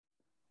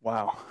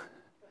Wow.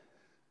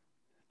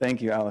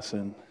 Thank you,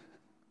 Allison.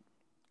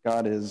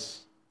 God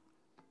is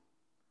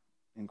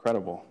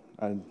incredible.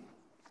 I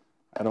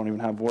don't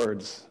even have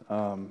words.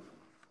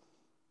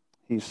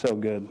 He's so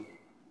good.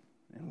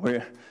 And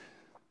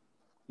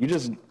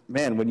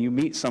when you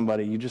meet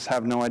somebody, you just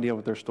have no idea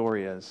what their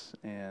story is.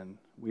 And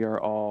we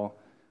are all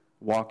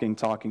walking,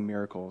 talking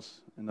miracles.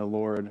 And the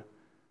Lord,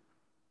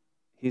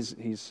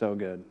 He's so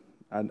good.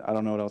 I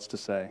don't know what else to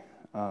say.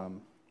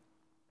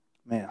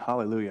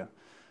 Hallelujah.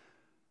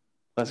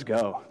 Let's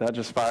go. That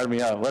just fired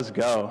me up. Let's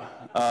go.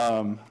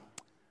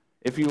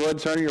 If you would,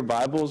 turn to your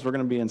Bibles. We're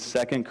going to be in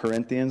 2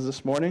 Corinthians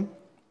this morning.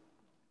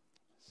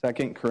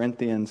 2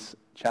 Corinthians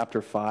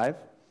chapter 5.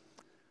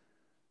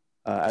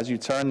 As you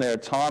turn there,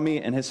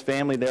 Tommy and his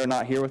family, they're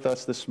not here with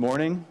us this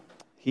morning.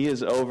 He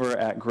is over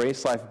at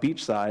Grace Life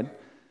Beachside,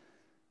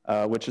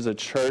 which is a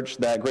church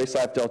that Grace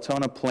Life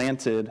Deltona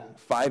planted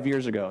 5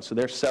 years ago. So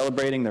they're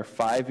celebrating their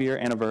 5-year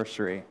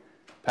anniversary.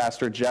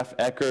 Pastor Jeff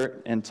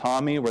Eckert and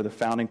Tommy were the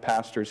founding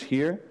pastors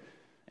here.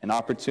 An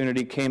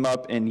opportunity came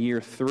up in year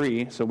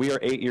 3, so we are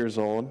 8 years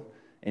old.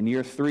 In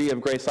year 3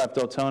 of Grace Life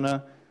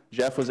Deltona,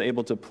 Jeff was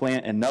able to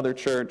plant another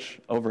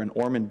church over in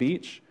Ormond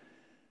Beach,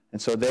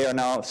 and so they are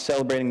now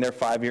celebrating their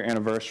 5-year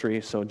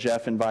anniversary, so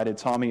Jeff invited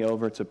Tommy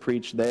over to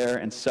preach there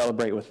and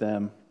celebrate with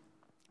them.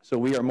 So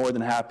we are more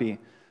than happy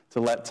to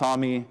let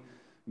Tommy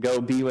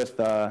go be with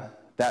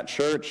that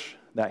church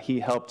that he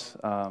helped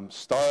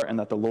start and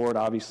that the Lord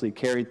obviously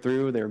carried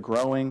through. They're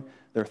growing,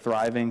 they're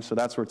thriving, so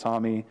that's where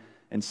Tommy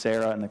and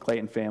Sarah and the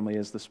Clayton family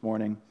is this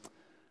morning.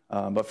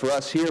 But for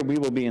us here, we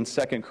will be in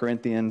 2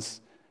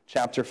 Corinthians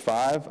chapter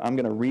 5. I'm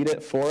going to read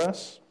it for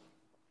us,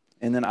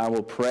 and then I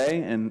will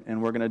pray,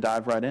 and we're going to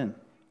dive right in.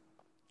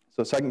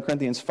 So 2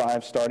 Corinthians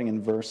 5, starting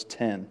in verse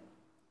 10.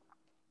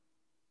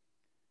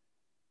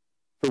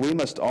 For we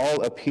must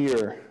all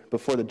appear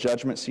before the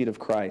judgment seat of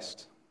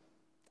Christ,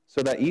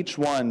 so that each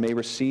one may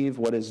receive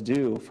what is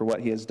due for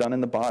what he has done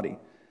in the body,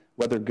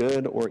 whether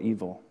good or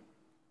evil.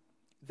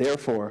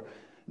 Therefore,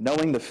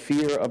 knowing the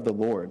fear of the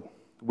Lord,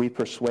 we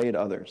persuade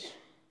others.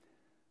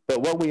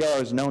 But what we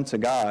are is known to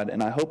God,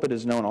 and I hope it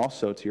is known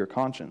also to your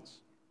conscience.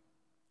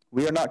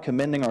 We are not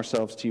commending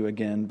ourselves to you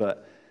again,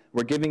 but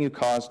we're giving you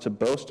cause to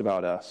boast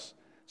about us,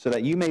 so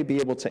that you may be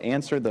able to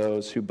answer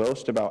those who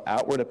boast about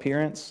outward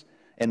appearance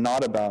and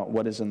not about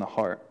what is in the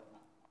heart.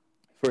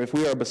 For if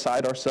we are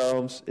beside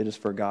ourselves, it is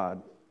for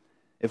God.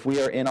 If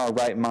we are in our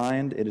right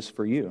mind, it is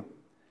for you.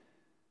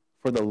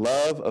 For the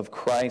love of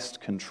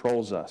Christ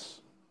controls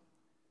us,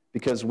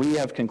 because we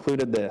have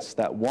concluded this,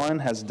 that one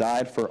has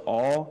died for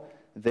all,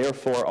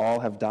 therefore all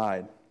have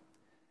died.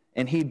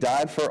 And he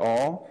died for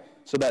all,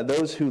 so that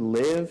those who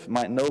live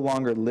might no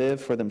longer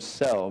live for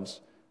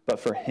themselves, but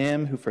for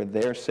him who for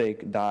their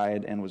sake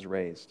died and was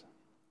raised.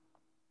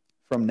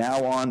 From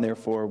now on,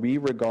 therefore, we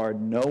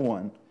regard no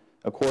one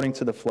according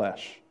to the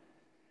flesh.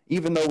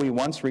 Even though we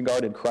once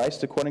regarded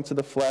Christ according to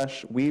the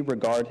flesh, we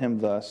regard him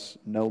thus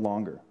no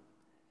longer.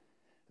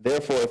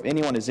 Therefore, if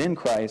anyone is in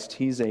Christ,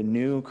 he's a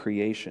new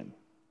creation.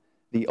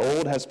 The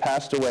old has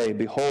passed away.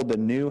 Behold, the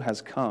new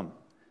has come.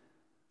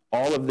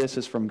 All of this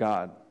is from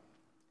God,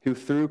 who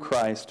through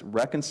Christ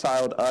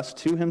reconciled us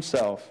to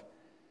himself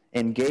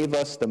and gave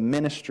us the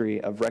ministry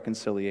of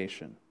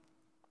reconciliation.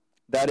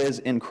 That is,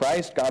 in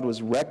Christ, God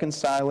was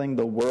reconciling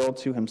the world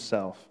to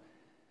himself,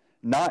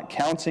 not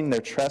counting their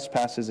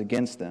trespasses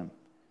against them,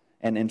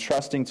 and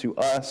entrusting to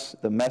us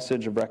the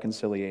message of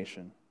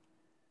reconciliation.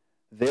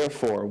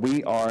 Therefore,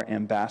 we are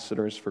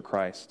ambassadors for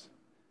Christ,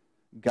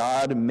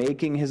 God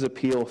making his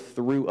appeal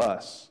through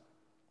us.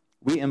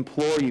 We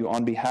implore you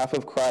on behalf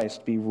of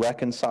Christ, be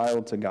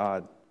reconciled to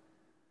God.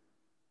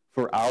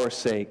 For our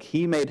sake,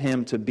 he made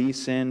him to be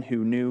sin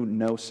who knew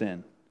no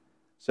sin,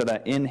 so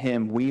that in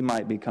him we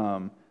might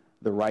become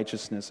the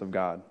righteousness of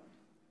God.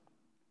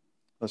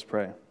 Let's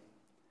pray.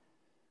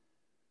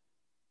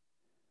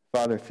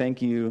 Father,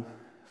 thank you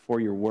for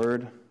your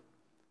word.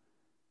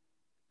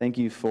 Thank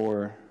you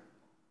for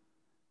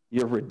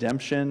your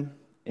redemption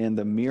and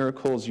the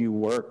miracles you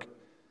work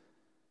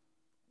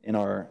in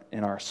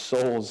our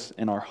souls,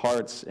 in our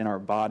hearts, in our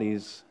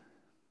bodies.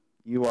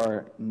 You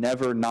are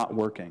never not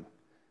working.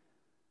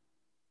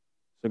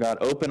 So God,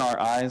 open our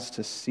eyes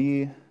to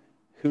see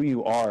who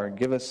you are.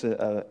 Give us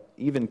an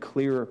even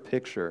clearer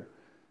picture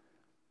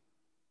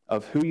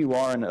of who you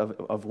are and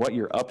of what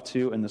you're up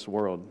to in this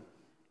world.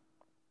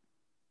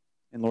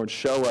 And Lord,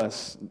 show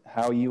us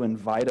how you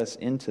invite us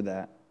into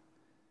that.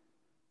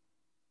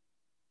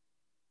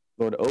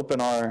 Lord,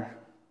 open our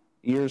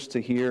ears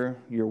to hear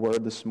your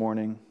word this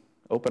morning.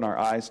 Open our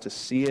eyes to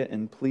see it,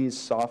 and please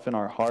soften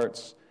our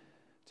hearts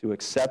to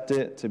accept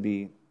it, to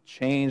be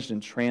changed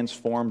and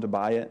transformed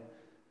by it,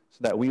 so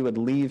that we would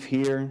leave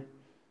here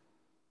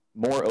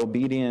more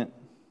obedient,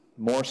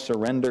 more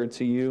surrendered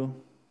to you,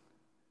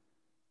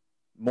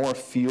 more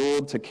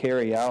fueled to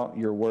carry out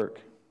your work.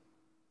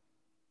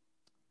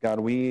 God,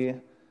 we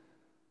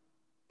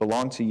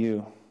belong to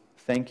you.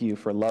 Thank you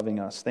for loving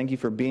us. Thank you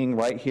for being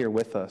right here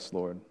with us,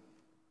 Lord.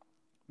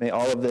 May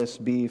all of this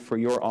be for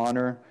your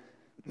honor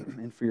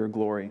and for your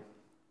glory.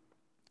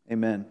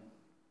 Amen.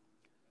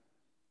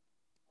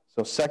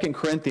 So 2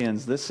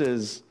 Corinthians, this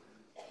is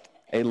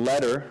a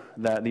letter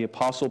that the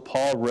Apostle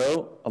Paul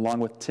wrote along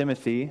with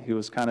Timothy, who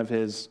was kind of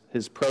his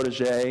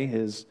protege,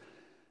 his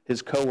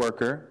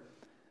co-worker.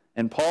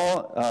 And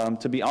Paul,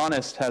 to be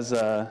honest, has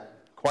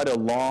quite a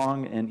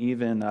long and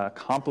even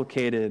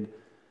complicated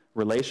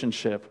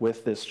relationship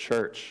with this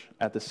church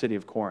at the city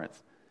of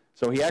Corinth.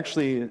 So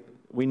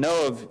we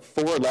know of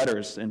 4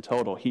 letters in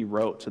total he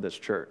wrote to this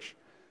church.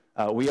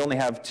 We only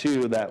have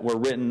 2 that were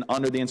written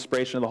under the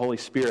inspiration of the Holy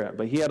Spirit,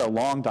 but he had a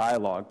long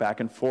dialogue back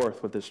and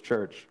forth with this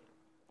church.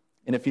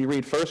 And if you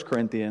read 1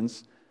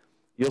 Corinthians,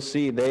 you'll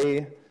see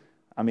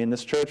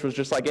this church was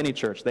just like any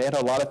church. They had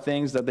a lot of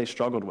things that they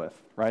struggled with,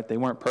 right? They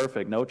weren't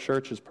perfect. No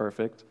church is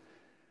perfect.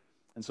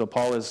 And so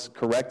Paul is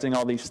correcting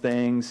all these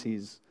things.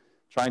 He's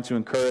trying to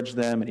encourage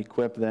them and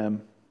equip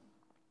them.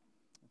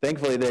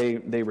 Thankfully,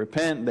 they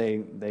repent,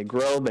 they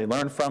grow, they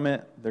learn from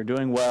it, they're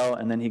doing well,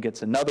 and then he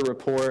gets another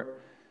report,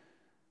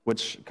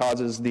 which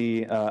causes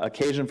the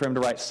occasion for him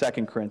to write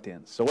 2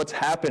 Corinthians. So what's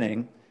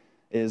happening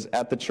is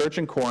at the church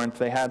in Corinth,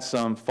 they had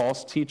some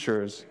false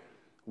teachers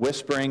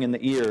whispering in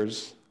the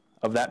ears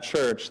of that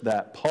church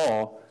that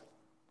Paul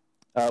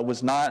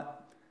was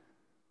not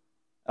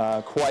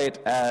quite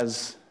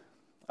as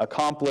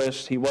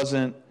accomplished. They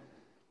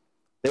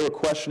were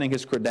questioning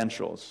his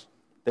credentials.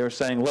 They were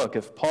saying, look,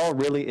 if Paul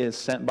really is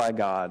sent by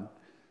God,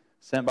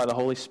 sent by the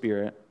Holy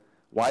Spirit,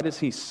 why does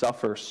he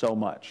suffer so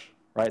much,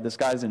 right? This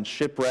guy's in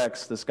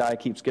shipwrecks. This guy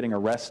keeps getting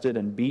arrested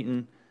and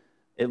beaten.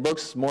 It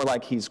looks more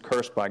like he's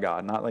cursed by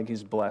God, not like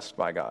he's blessed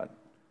by God.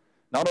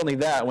 Not only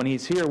that, when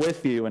he's here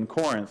with you in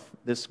Corinth,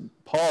 this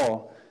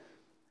Paul,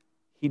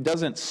 he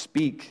doesn't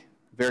speak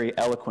very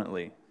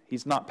eloquently.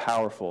 He's not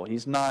powerful.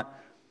 He's not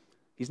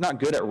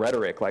good at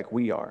rhetoric like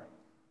we are.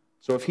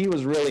 So if he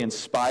was really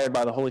inspired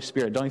by the Holy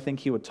Spirit, don't you think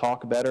he would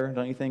talk better?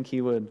 Don't you think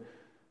he would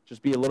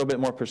just be a little bit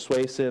more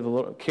persuasive,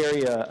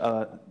 carry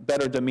a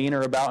better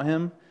demeanor about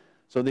him?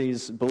 So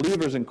these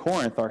believers in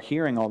Corinth are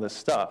hearing all this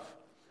stuff.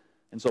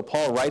 And so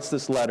Paul writes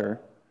this letter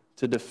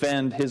to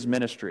defend his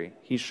ministry.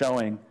 He's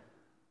showing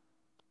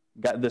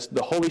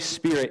the Holy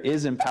Spirit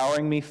is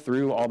empowering me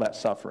through all that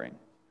suffering.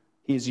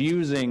 He's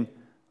using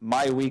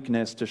my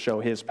weakness to show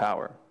his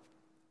power.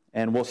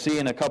 And we'll see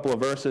in a couple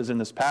of verses in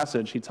this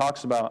passage, he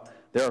talks about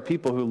there are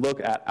people who look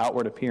at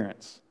outward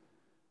appearance,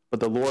 but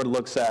the Lord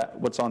looks at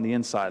what's on the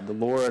inside. The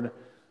Lord,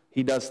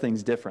 he does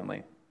things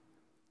differently.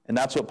 And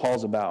that's what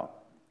Paul's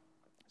about.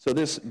 So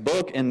this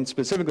book, and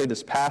specifically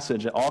this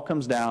passage, it all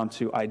comes down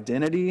to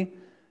identity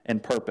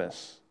and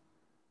purpose.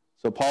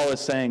 So Paul is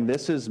saying,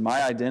 this is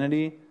my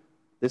identity,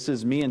 this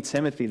is me and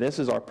Timothy, this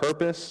is our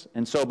purpose.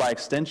 And so by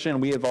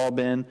extension, we have all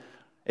been,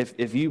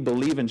 if you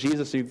believe in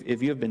Jesus,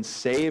 if you have been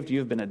saved, you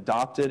have been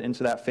adopted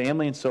into that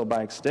family. And so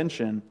by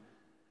extension,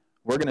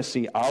 we're going to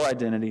see our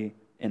identity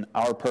and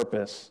our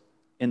purpose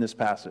in this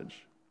passage.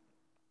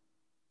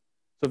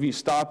 So if you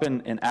stop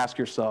and ask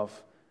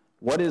yourself,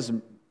 what is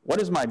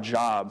my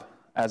job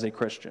as a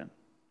Christian?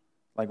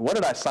 Like, what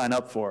did I sign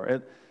up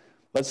for?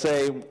 Let's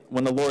say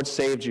when the Lord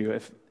saved you,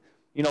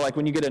 like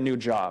when you get a new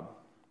job,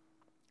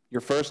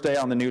 your first day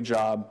on the new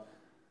job,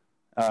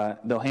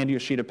 they'll hand you a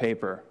sheet of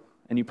paper,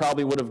 and you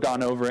probably would have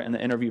gone over it in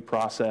the interview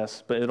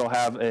process, but it'll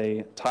have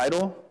a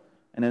title,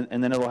 and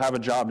then it'll have a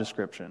job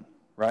description,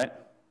 right?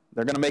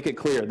 They're going to make it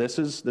clear, this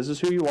is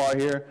who you are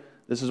here,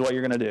 this is what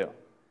you're going to do.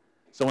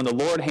 So when the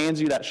Lord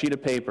hands you that sheet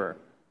of paper,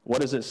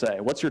 what does it say?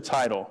 What's your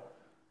title,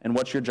 and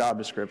what's your job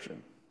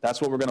description? That's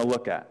what we're going to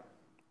look at.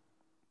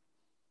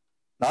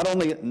 Not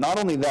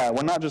only that,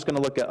 we're not just going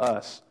to look at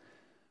us.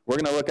 We're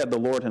going to look at the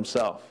Lord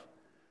himself.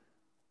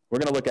 We're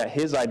going to look at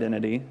his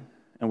identity,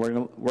 and we're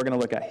going to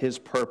look at his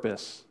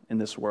purpose in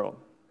this world.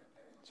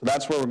 So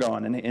that's where we're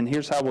going, and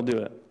here's how we'll do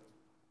it.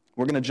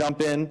 We're going to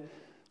jump in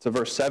to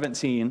verse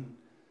 17.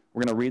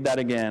 We're going to read that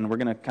again. We're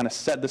going to kind of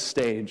set the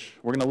stage.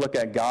 We're going to look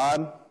at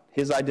God,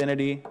 his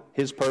identity,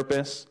 his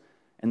purpose,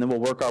 and then we'll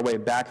work our way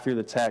back through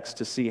the text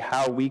to see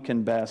how we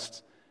can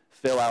best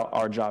fill out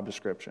our job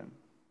description.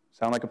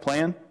 Sound like a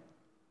plan?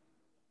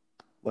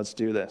 Let's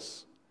do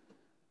this.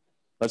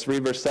 Let's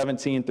read verse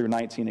 17 through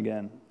 19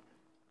 again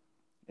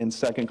in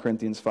 2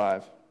 Corinthians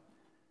 5.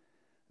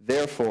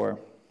 Therefore,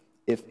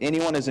 if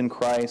anyone is in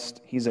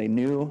Christ, he's a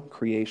new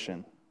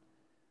creation.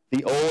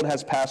 The old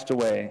has passed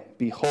away.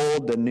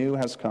 Behold, the new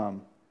has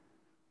come.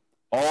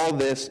 All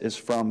this is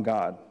from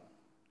God,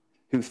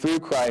 who through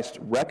Christ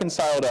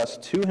reconciled us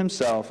to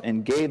himself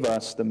and gave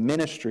us the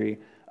ministry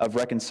of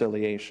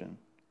reconciliation.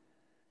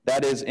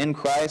 That is, in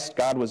Christ,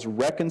 God was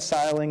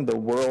reconciling the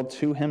world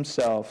to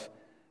himself,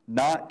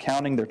 not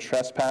counting their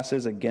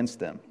trespasses against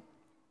them,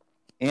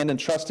 and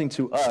entrusting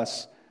to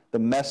us the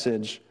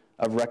message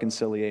of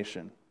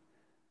reconciliation.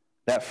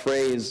 That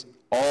phrase,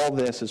 all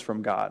this is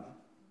from God,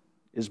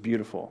 is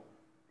beautiful.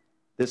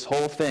 This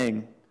whole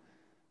thing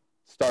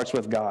starts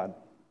with God.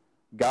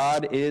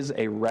 God is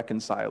a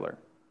reconciler.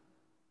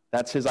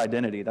 That's his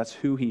identity. That's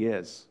who he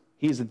is.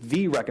 He's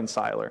the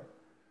reconciler.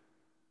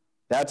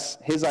 That's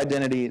his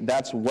identity.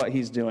 That's what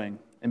he's doing.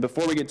 And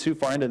before we get too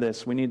far into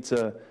this, we need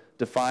to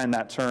define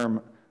that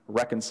term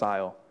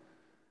reconcile.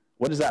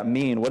 What does that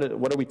mean?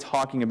 What are we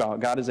talking about?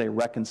 God is a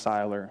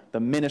reconciler,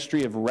 the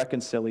ministry of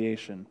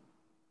reconciliation.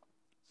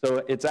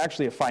 So it's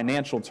actually a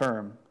financial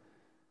term,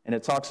 and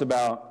it talks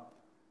about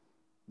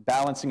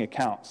balancing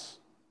accounts,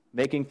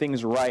 making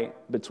things right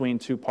between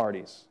two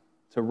parties,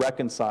 to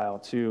reconcile,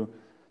 to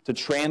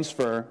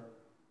transfer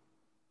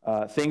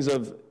things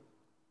of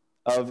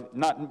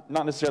not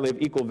necessarily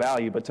of equal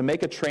value, but to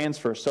make a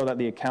transfer so that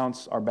the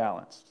accounts are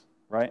balanced,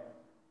 right?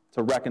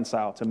 To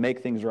reconcile, to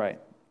make things right.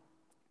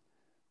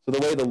 So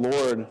the way the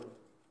Lord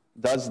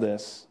does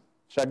this,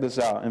 check this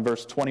out in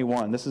verse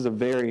 21. This is a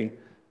very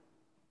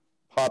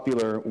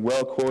popular,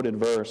 well-quoted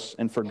verse,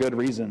 and for good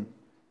reason.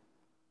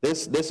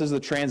 This is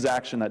the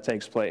transaction that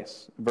takes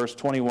place. Verse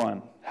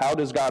 21. How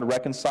does God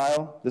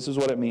reconcile? This is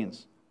what it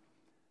means.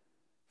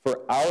 For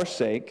our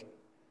sake,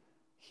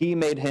 he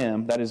made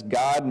him, that is,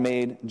 God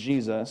made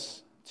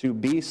Jesus, to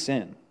be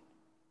sin,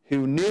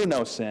 who knew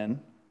no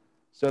sin,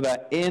 so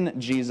that in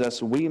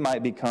Jesus we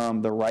might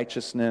become the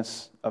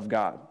righteousness of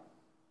God.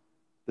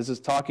 This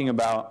is talking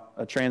about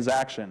a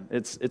transaction.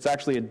 It's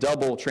actually a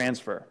double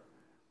transfer.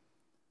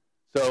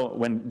 So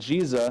when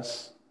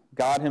Jesus,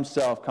 God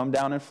himself, come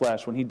down in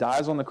flesh, when he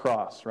dies on the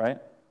cross, right?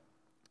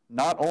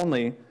 Not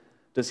only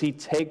does he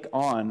take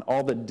on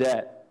all the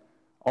debt,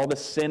 all the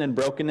sin and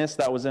brokenness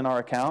that was in our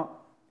account,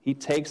 he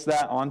takes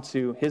that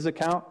onto his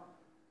account.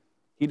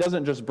 He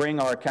doesn't just bring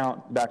our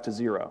account back to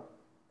zero.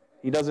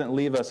 He doesn't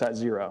leave us at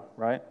zero,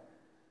 right?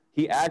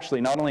 He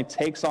actually not only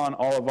takes on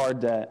all of our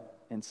debt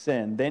and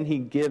sin, then he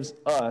gives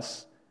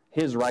us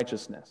his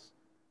righteousness.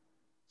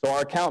 So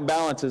our account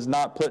balance is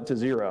not put to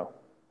zero,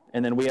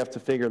 and then we have to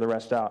figure the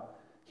rest out.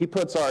 He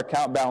puts our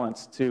account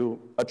balance to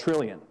 1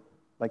 trillion.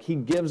 Like he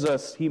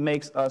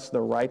makes us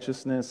the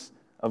righteousness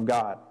of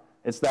God.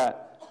 It's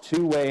that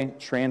two-way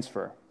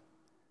transfer.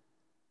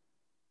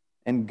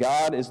 And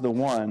God is the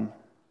one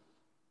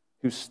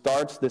who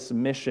starts this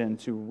mission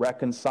to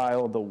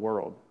reconcile the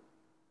world,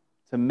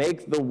 to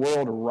make the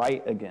world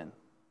right again.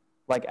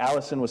 Like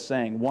Allison was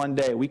saying, one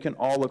day we can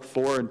all look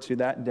forward to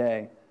that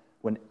day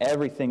when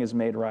everything is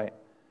made right,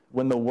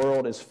 when the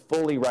world is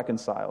fully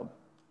reconciled.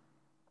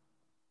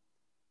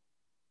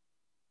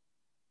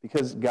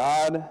 Because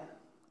God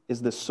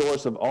is the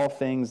source of all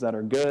things that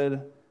are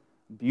good,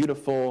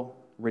 beautiful,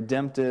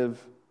 redemptive,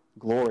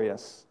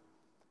 glorious.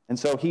 And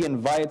so he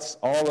invites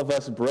all of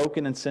us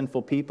broken and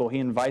sinful people, he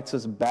invites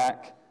us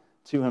back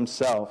to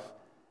himself.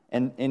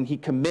 And he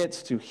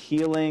commits to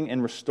healing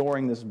and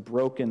restoring this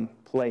broken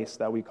place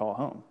that we call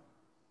home.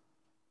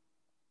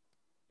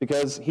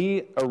 Because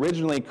he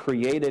originally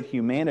created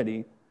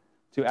humanity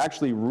to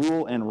actually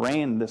rule and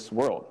reign this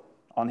world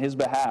on his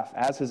behalf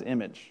as his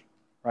image.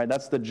 Right?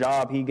 That's the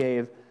job he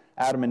gave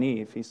Adam and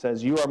Eve. He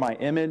says, you are my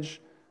image,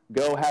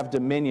 go have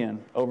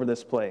dominion over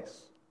this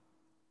place.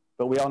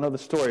 But we all know the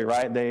story,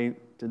 right?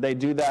 Did they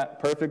do that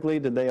perfectly?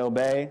 Did they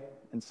obey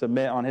and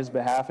submit on his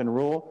behalf and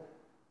rule?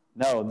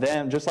 No,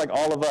 then, just like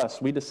all of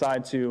us, we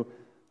decide to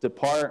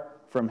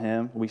depart from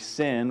him. We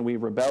sin, we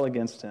rebel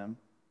against him,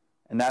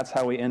 and that's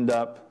how we end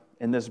up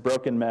in this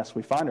broken mess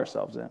we find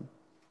ourselves in.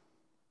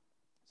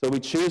 So we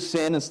choose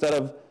sin instead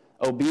of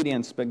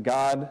obedience, but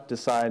God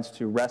decides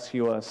to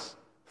rescue us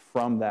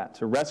from that,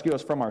 to rescue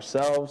us from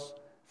ourselves,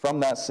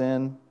 from that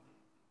sin.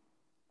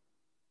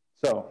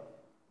 So,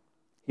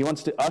 he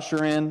wants to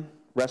usher in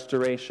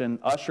restoration,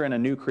 usher in a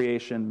new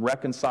creation,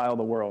 reconcile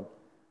the world.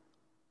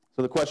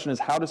 So the question is,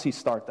 how does he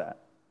start that?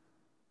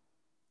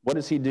 What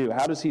does he do?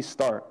 How does he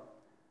start?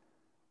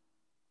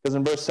 Because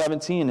in verse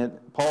 17,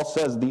 Paul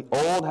says, the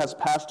old has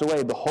passed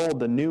away, behold,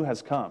 the new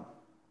has come.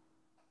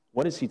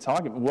 What is he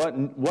talking about?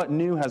 What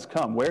new has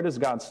come? Where does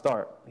God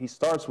start? He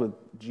starts with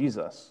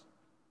Jesus.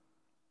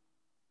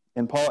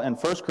 In 1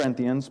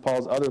 Corinthians,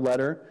 Paul's other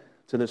letter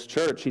to this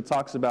church, he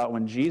talks about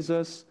when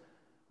Jesus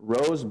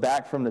rose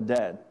back from the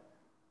dead,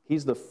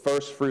 he's the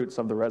first fruits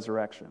of the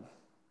resurrection.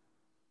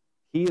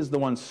 He is the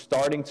one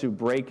starting to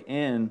break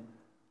in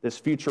this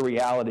future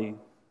reality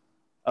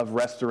of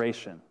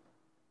restoration.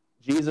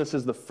 Jesus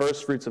is the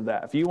first fruits of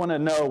that. If you want to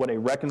know what a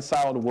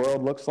reconciled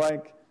world looks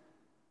like,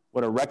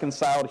 what a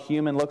reconciled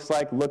human looks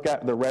like, look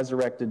at the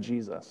resurrected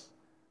Jesus.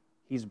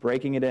 He's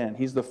breaking it in.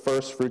 He's the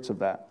first fruits of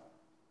that.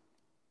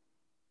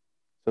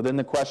 So then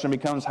the question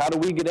becomes, how do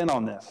we get in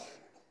on this?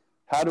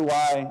 How do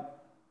I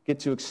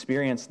get to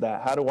experience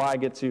that? How do I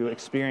get to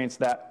experience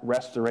that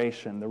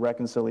restoration, the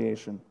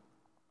reconciliation?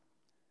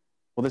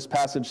 Well, this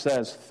passage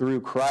says,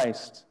 through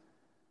Christ,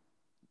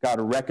 God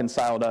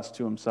reconciled us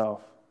to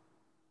himself.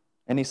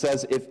 And he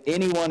says, if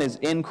anyone is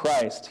in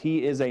Christ,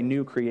 he is a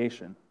new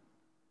creation.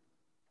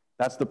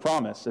 That's the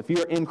promise. If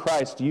you're in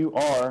Christ, you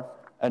are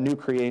a new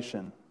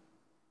creation.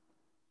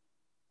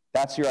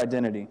 That's your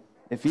identity.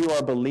 If you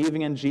are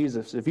believing in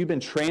Jesus, if you've been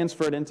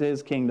transferred into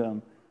his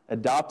kingdom,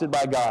 adopted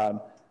by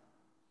God,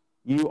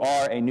 you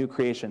are a new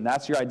creation.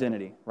 That's your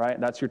identity, right?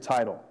 That's your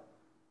title.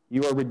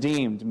 You are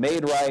redeemed,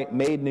 made right,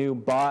 made new,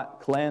 bought,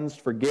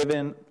 cleansed,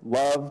 forgiven,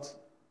 loved.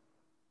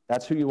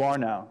 That's who you are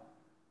now.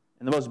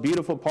 And the most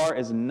beautiful part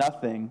is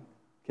nothing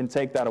can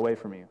take that away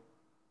from you.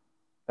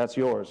 That's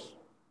yours.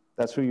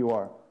 That's who you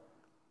are.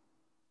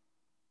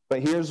 But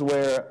here's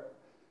where,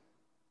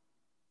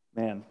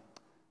 man,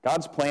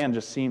 God's plan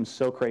just seems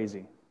so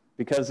crazy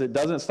because it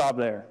doesn't stop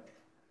there.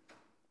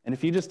 And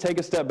if you just take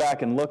a step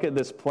back and look at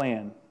this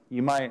plan,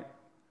 you might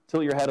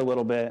tilt your head a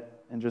little bit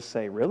and just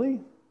say,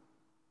 really?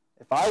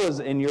 If I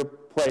was in your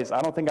place, I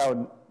don't think I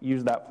would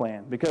use that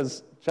plan.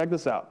 Because check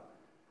this out.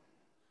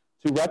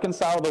 To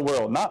reconcile the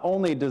world, not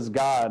only does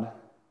God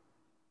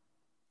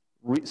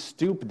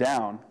stoop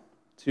down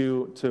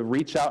to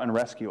reach out and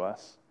rescue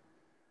us,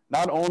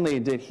 not only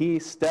did he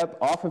step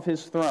off of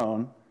his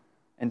throne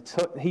and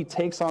he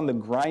takes on the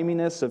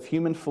griminess of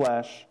human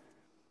flesh,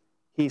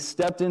 he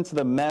stepped into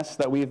the mess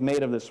that we've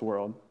made of this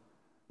world.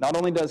 Not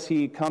only does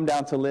he come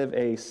down to live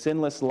a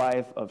sinless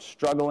life of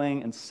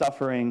struggling and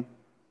suffering,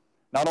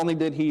 not only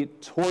did he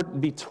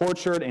be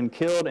tortured and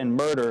killed and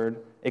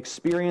murdered,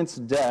 experience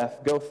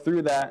death, go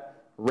through that,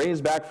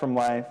 raised back from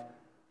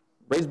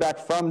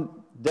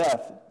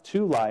death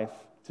to life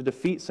to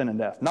defeat sin and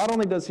death. Not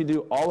only does he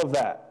do all of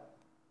that,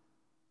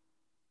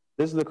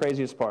 this is the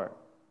craziest part.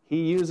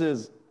 He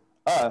uses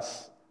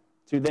us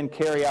to then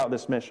carry out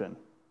this mission.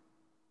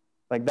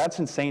 Like, that's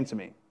insane to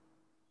me.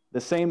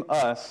 The same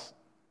us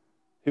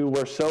who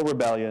were so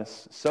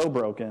rebellious, so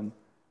broken,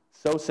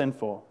 so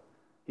sinful.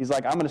 He's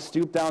like, I'm going to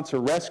stoop down to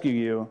rescue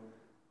you,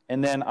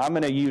 and then I'm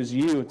going to use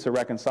you to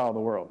reconcile the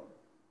world.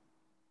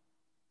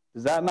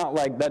 Is that not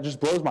like, that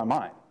just blows my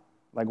mind.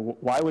 Like,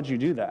 why would you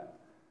do that?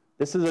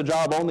 This is a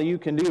job only you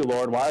can do,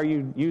 Lord. Why are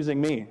you using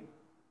me?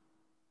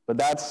 But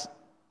that's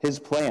his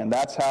plan.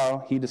 That's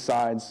how he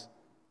decides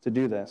to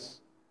do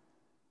this.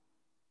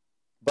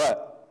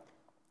 But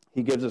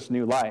he gives us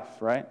new life,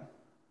 right?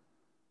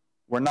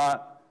 We're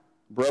not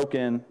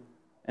broken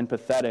and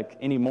pathetic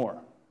anymore,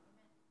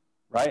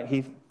 right?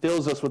 He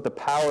fills us with the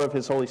power of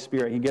his Holy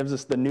Spirit. He gives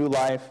us the new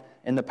life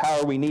and the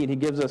power we need. He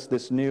gives us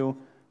this new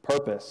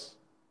purpose.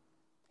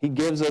 He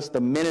gives us the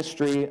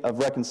ministry of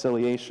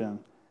reconciliation,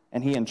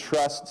 and he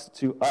entrusts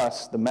to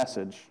us the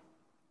message.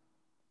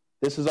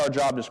 This is our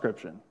job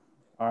description,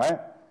 all right?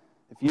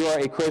 If you are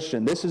a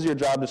Christian, this is your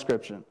job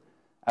description.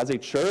 As a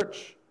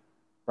church,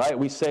 right,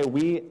 we say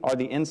we are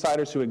the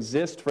insiders who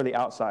exist for the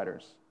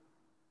outsiders.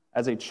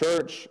 As a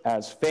church,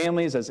 as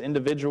families, as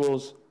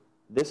individuals,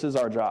 this is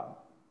our job,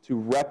 to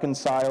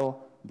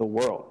reconcile the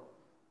world.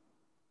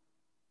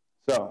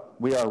 So,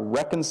 we are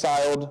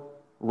reconciled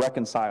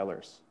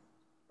reconcilers,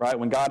 right?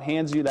 When God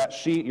hands you that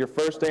sheet, your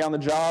first day on the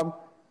job,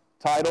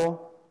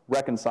 title,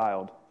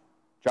 reconciled.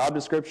 Job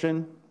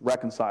description,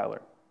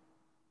 reconciler.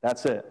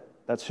 That's it.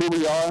 That's who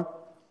we are.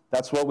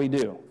 That's what we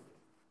do.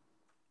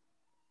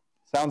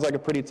 Sounds like a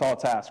pretty tall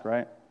task,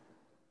 right?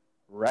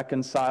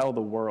 Reconcile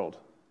the world.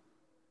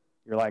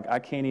 You're like, I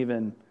can't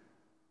even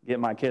get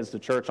my kids to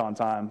church on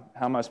time.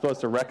 How am I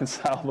supposed to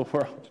reconcile the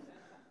world?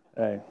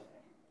 Hey,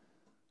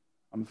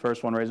 I'm the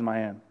first one raising my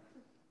hand.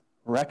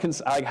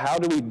 How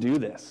do we do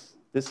this?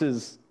 This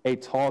is a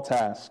tall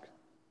task.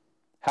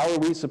 How are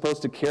we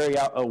supposed to carry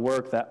out a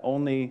work that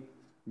only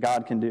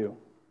God can do?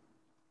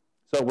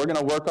 So we're going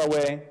to work our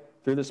way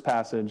through this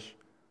passage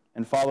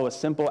and follow a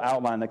simple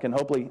outline that can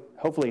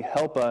hopefully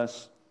help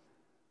us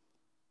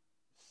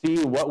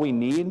see what we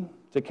need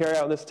to carry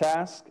out this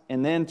task,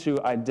 and then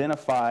to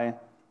identify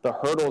the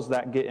hurdles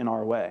that get in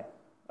our way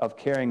of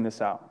carrying this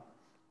out.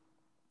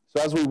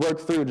 So as we work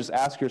through, just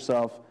ask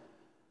yourself,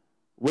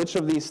 which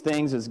of these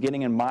things is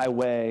getting in my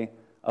way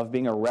of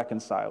being a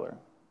reconciler?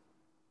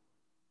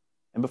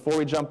 And before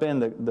we jump in,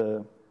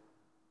 the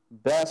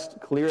best,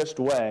 clearest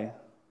way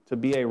to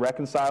be a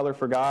reconciler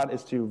for God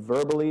is to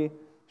verbally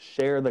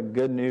share the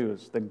good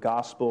news, the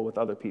gospel, with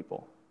other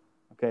people.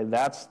 Okay,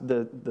 that's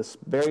the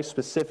very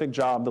specific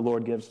job the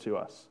Lord gives to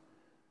us.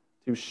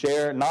 To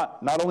share,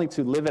 not only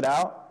to live it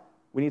out,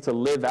 we need to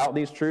live out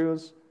these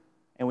truths,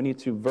 and we need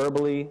to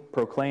verbally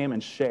proclaim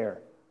and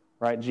share.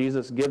 Right?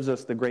 Jesus gives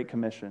us the Great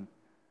Commission.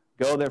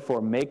 Go,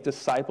 therefore, make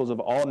disciples of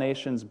all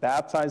nations,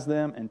 baptize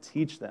them, and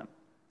teach them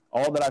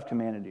all that I've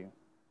commanded you.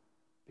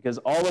 Because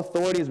all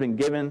authority has been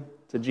given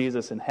to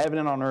Jesus in heaven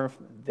and on earth,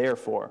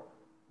 therefore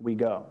we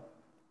go.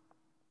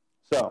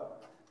 So,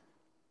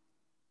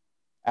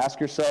 ask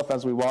yourself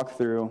as we walk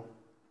through,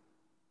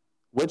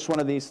 which one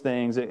of these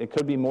things, it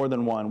could be more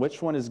than one,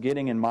 which one is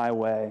getting in my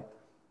way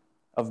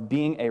of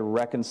being a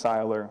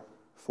reconciler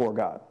for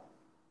God?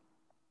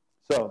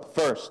 So,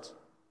 first,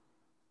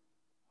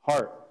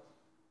 heart.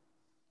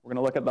 We're going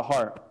to look at the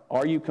heart.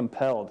 Are you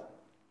compelled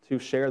to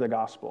share the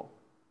gospel?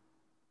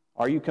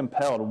 Are you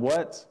compelled?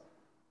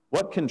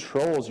 What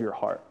controls your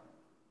heart?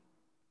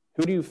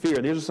 Who do you fear?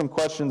 These are some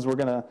questions we're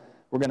going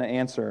to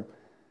answer.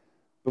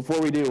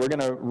 Before we do, we're going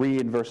to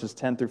read verses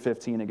 10 through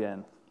 15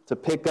 again. To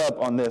pick up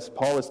on this,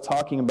 Paul is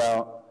talking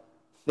about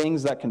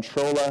things that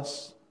control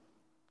us,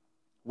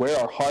 where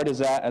our heart is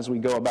at as we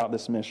go about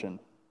this mission.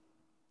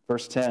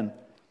 Verse 10,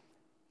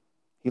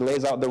 he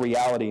lays out the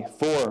reality.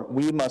 For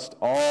we must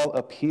all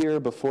appear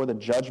before the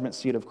judgment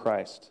seat of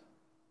Christ,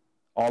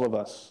 all of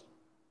us,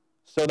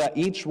 so that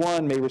each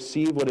one may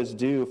receive what is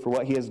due for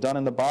what he has done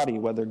in the body,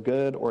 whether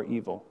good or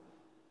evil.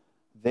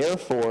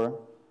 Therefore,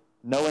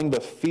 knowing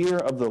the fear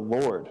of the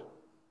Lord,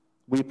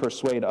 we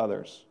persuade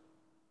others.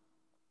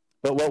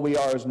 But what we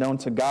are is known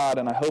to God,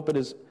 and I hope it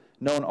is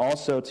known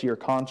also to your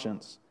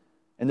conscience.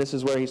 And this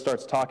is where he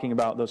starts talking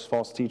about those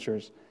false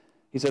teachers.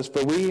 He says,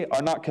 for we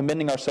are not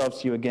commending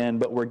ourselves to you again,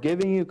 but we're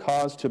giving you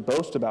cause to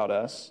boast about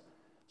us,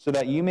 so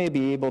that you may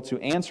be able to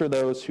answer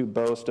those who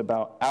boast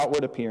about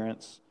outward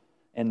appearance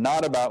and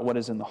not about what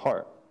is in the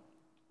heart.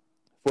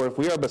 For if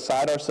we are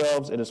beside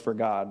ourselves, it is for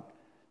God.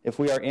 If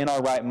we are in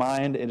our right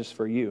mind, it is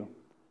for you.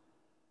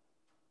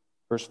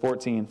 Verse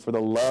 14, for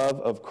the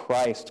love of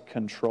Christ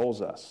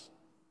controls us,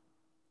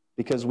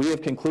 because we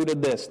have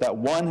concluded this, that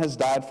one has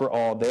died for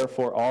all,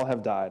 therefore all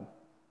have died.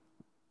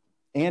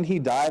 And he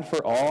died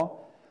for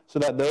all, so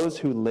that those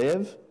who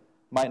live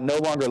might no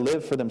longer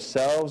live for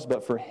themselves,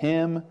 but for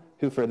him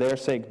who for their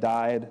sake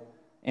died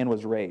and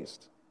was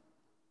raised.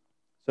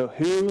 So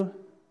who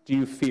do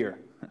you fear?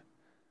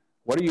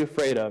 What are you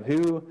afraid of?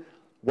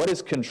 What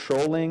is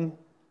controlling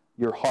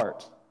your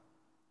heart?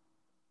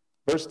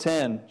 Verse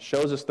 10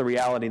 shows us the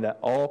reality that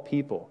all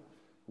people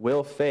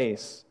will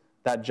face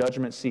that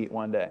judgment seat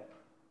one day.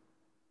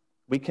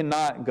 We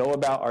cannot go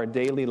about our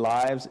daily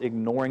lives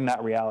ignoring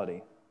that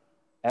reality.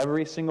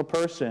 Every single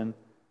person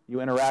you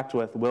interact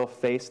with will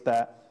face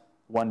that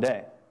one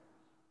day.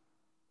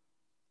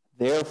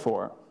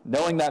 Therefore,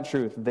 knowing that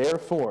truth,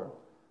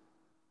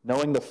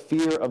 knowing the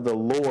fear of the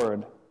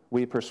Lord,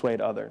 we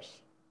persuade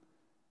others.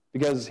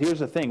 Because here's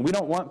the thing, we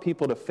don't want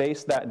people to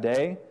face that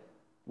day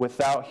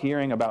without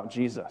hearing about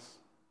Jesus.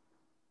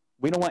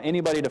 We don't want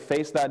anybody to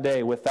face that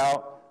day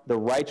without the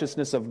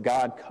righteousness of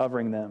God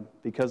covering them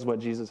because of what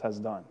Jesus has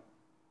done.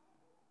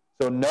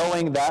 So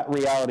knowing that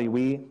reality,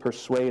 we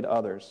persuade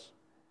others.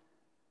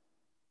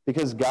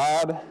 Because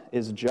God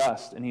is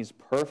just and he's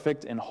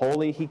perfect and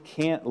holy, he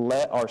can't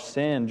let our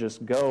sin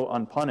just go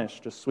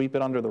unpunished, just sweep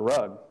it under the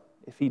rug.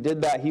 If he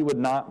did that, he would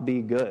not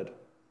be good.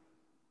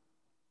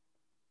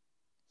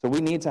 So we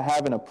need to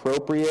have an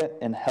appropriate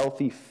and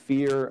healthy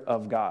fear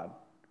of God.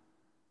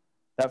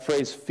 That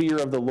phrase, fear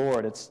of the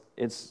Lord,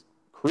 it's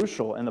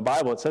crucial in the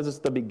Bible. It says it's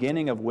the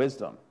beginning of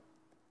wisdom.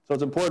 So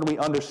it's important we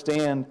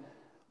understand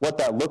what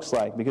that looks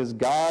like, because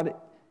God,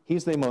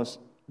 he's the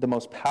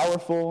most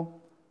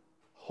powerful,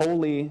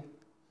 holy,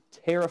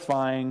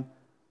 terrifying,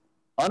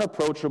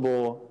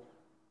 unapproachable,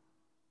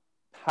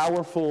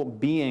 powerful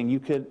being you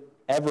could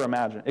ever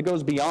imagine. It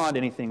goes beyond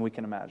anything we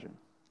can imagine.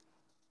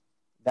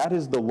 That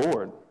is the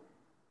Lord.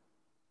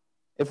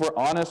 If we're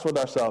honest with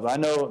ourselves, I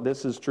know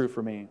this is true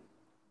for me.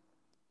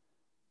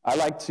 I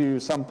like to,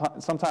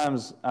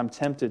 sometimes I'm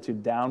tempted to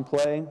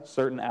downplay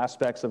certain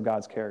aspects of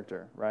God's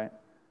character, right?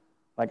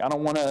 Like I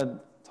don't want to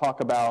talk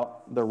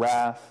about the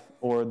wrath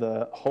or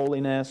the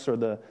holiness or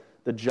the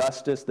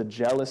justice, the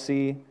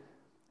jealousy.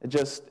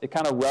 It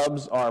kind of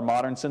rubs our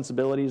modern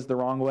sensibilities the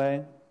wrong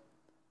way.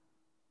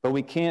 But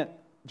we can't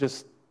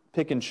just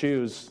pick and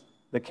choose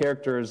the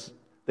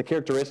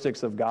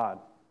characteristics of God.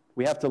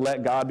 We have to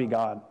let God be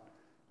God.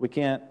 We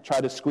can't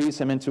try to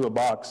squeeze him into a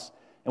box.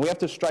 And we have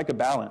to strike a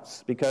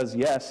balance because,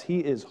 yes, he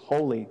is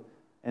holy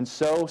and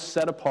so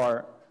set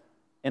apart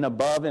and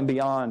above and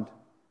beyond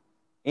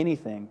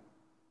anything.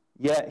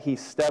 Yet he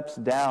steps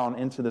down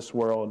into this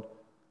world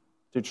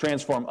to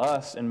transform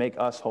us and make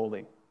us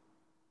holy.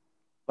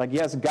 Like,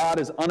 yes, God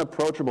is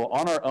unapproachable.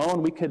 On our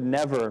own, we could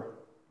never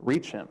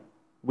reach him.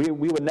 We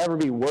would never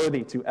be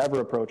worthy to ever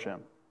approach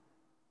him.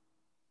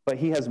 But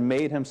he has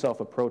made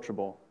himself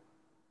approachable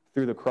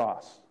through the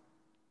cross.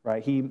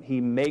 Right?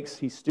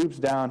 He stoops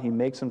down, he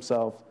makes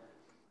himself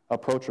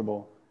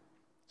approachable.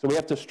 So we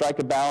have to strike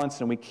a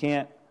balance, and we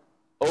can't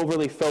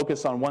overly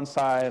focus on one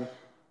side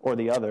or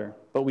the other.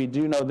 But we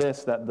do know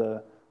this, that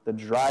the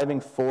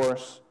driving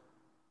force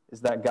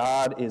is that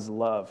God is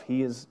love.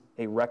 He is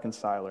a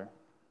reconciler.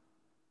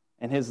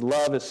 And his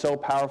love is so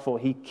powerful,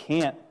 he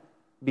can't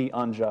be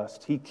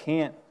unjust. He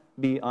can't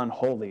be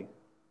unholy.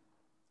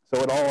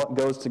 So it all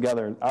goes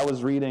together. I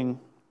was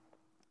reading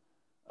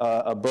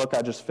a book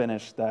I just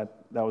finished that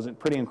was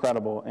pretty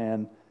incredible,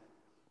 and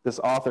this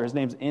author, his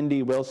name's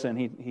N.D. Wilson,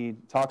 he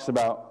talks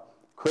about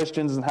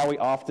Christians and how we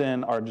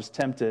often are just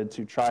tempted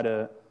to try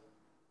to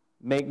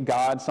make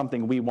God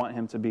something we want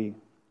him to be.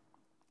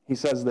 He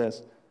says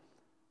this,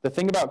 the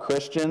thing about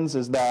Christians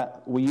is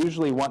that we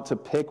usually want to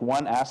pick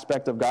one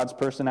aspect of God's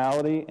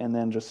personality and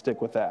then just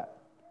stick with that.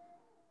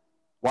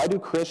 Why do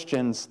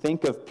Christians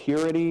think of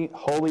purity,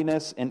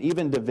 holiness, and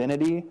even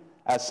divinity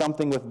as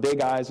something with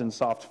big eyes and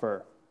soft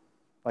fur,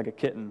 like a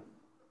kitten?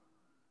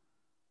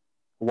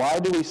 Why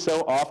do we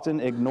so often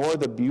ignore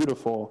the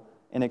beautiful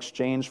in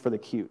exchange for the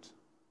cute?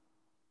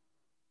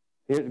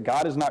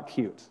 God is not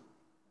cute,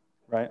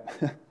 right?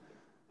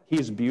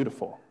 He's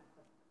beautiful.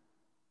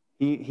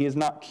 He is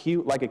not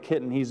cute like a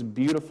kitten. He's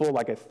beautiful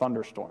like a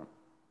thunderstorm,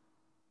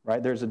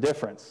 right? There's a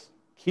difference.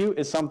 Cute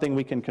is something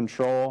we can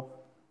control,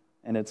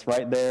 and it's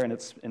right there, and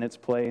it's in its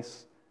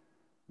place.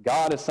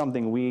 God is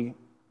something we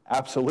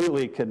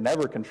absolutely could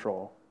never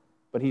control,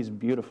 but he's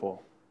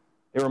beautiful.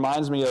 It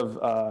reminds me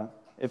of,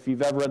 if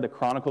you've ever read the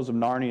Chronicles of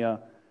Narnia,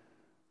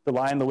 The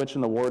Lion, the Witch,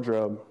 and the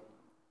Wardrobe,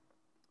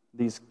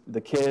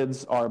 the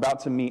kids are about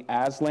to meet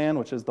Aslan,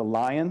 which is the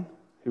lion.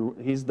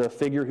 He's the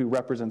figure who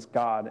represents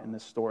God in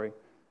this story.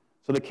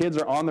 So the kids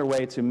are on their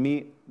way to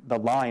meet the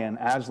lion,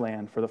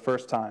 Aslan, for the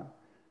first time.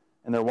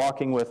 And they're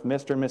walking with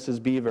Mr. and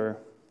Mrs. Beaver.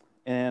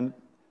 And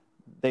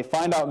they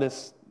find out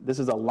this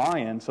is a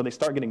lion, so they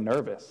start getting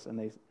nervous.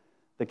 And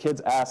the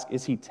kids ask,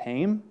 is he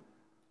tame?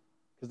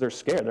 Because they're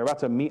scared. They're about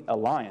to meet a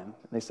lion.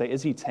 And they say,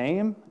 is he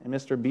tame? And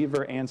Mr.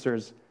 Beaver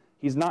answers,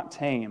 he's not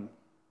tame,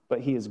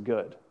 but he is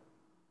good.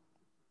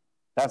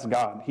 That's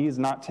God. He is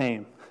not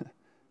tame.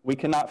 We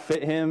cannot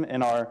fit him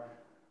in our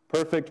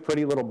perfect,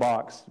 pretty little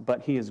box,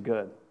 but he is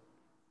good.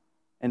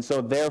 And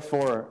so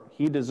therefore,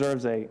 he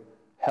deserves a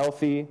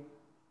healthy,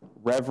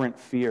 reverent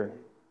fear.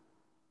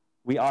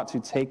 We ought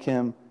to take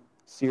him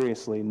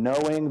seriously.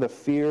 Knowing the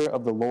fear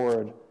of the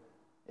Lord,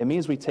 it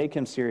means we take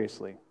him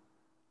seriously.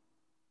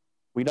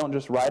 We don't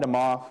just write him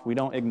off. We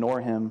don't ignore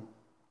him.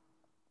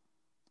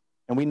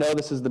 And we know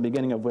this is the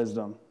beginning of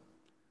wisdom.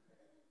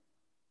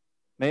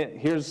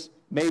 Here's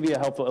maybe a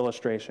helpful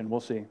illustration.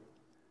 We'll see.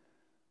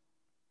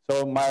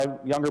 So my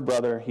younger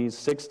brother, he's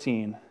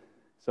 16.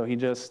 So he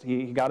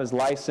got his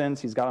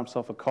license, he's got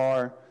himself a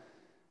car,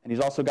 and he's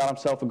also got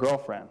himself a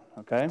girlfriend,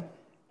 okay?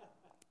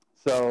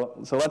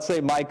 So let's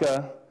say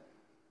Micah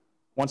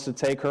wants to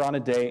take her on a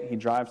date. He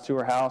drives to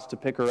her house to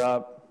pick her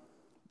up,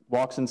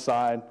 walks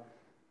inside,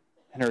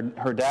 and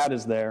her dad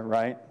is there,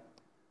 right?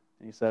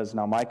 And he says,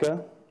 now,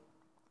 Micah,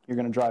 you're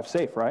going to drive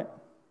safe, right?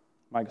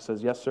 Micah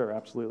says, yes, sir,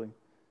 absolutely.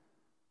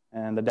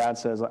 And the dad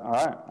says, all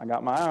right, I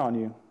got my eye on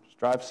you. Just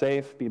drive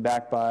safe, be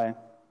back by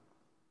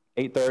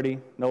 8:30,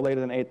 no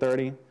later than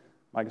 8:30.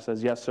 Micah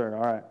says, yes, sir,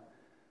 all right.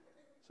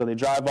 So they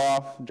drive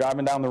off,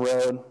 driving down the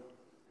road.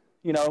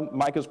 You know,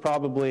 my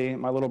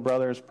little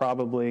brother is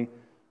probably,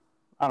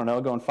 I don't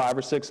know, going 5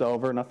 or 6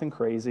 over, nothing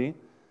crazy.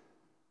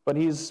 But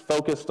he's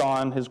focused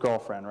on his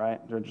girlfriend,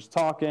 right? They're just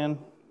talking,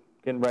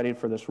 getting ready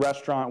for this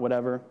restaurant,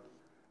 whatever.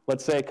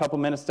 Let's say a couple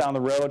minutes down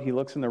the road, he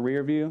looks in the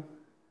rear view,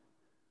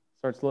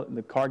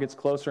 the car gets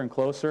closer and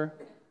closer,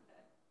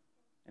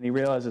 and he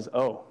realizes,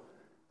 oh,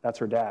 that's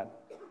her dad,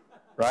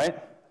 right?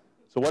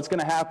 So what's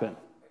going to happen?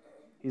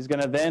 He's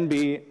going to then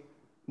be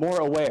more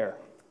aware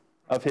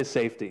of his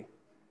safety.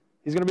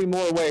 He's going to be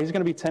more aware. He's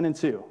going to be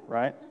 10-2,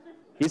 right?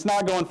 He's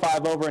not going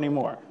 5 over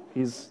anymore.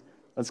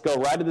 Let's go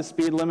right to the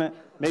speed limit,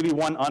 maybe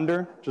 1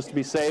 under, just to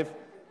be safe.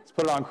 Let's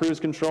put it on cruise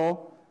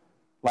control.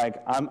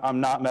 Like, I'm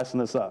not messing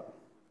this up.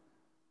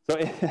 So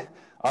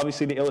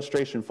obviously the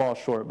illustration falls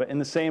short, but in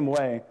the same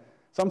way,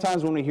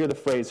 sometimes when we hear the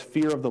phrase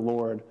fear of the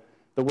Lord,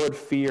 the word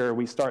fear,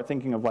 we start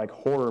thinking of like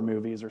horror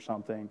movies or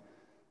something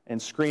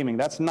and screaming.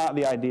 That's not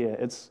the idea.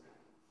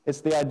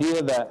 It's the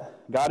idea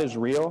that God is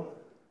real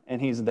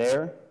and he's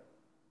there,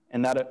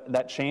 and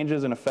that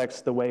changes and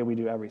affects the way we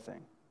do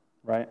everything,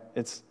 right?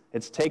 It's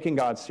taking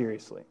God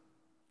seriously.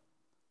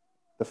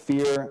 The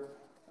fear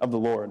of the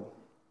Lord.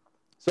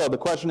 So the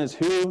question is,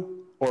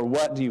 who or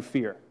what do you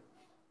fear?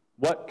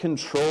 What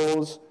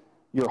controls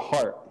your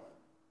heart?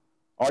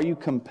 Are you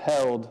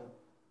compelled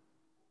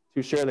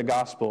to share the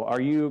gospel? Are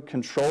you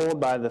controlled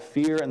by the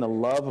fear and the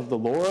love of the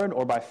Lord,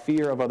 or by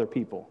fear of other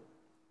people?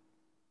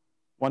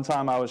 One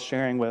time I was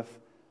sharing with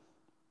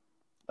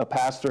a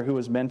pastor who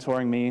was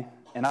mentoring me,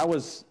 and I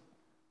was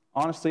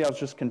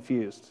just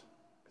confused.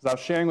 Because I was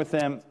sharing with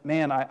them,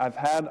 man, I've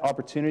had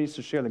opportunities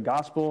to share the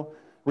gospel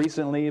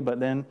recently, but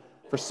then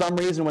for some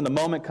reason when the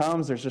moment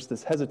comes, there's just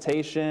this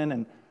hesitation,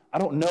 and I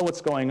don't know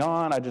what's going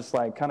on. I just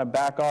like kind of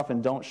back off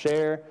and don't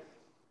share.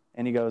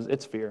 And he goes,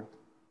 it's fear.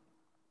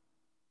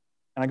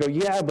 And I go,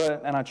 yeah,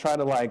 and I try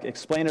to like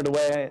explain it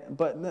away,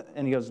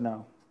 and he goes,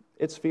 no,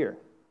 it's fear.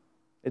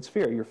 It's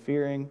fear. You're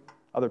fearing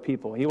other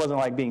people. He wasn't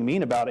like being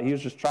mean about it. He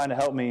was just trying to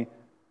help me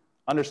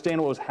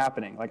understand what was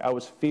happening. Like I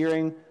was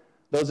fearing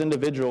those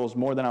individuals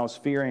more than I was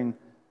fearing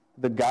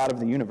the God of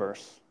the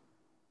universe.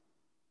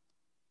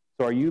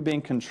 So are you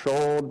being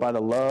controlled by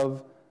the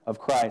love of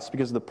Christ?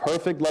 Because the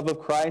perfect love of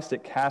Christ,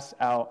 it casts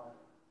out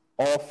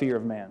all fear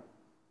of man.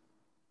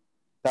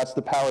 That's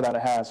the power that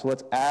it has. So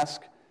let's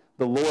ask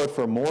the Lord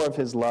for more of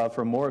his love,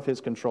 for more of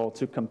his control,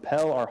 to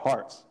compel our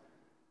hearts,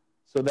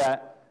 so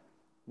that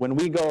when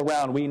we go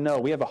around, we know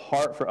we have a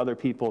heart for other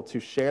people, to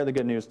share the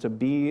good news, to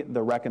be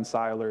the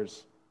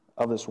reconcilers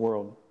of this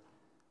world.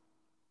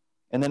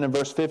 And then in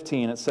verse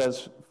 15, it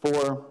says,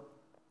 for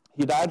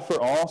he died for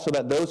all, so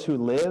that those who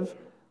live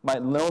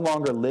might no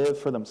longer live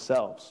for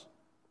themselves,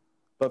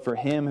 but for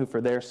him who for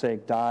their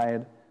sake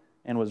died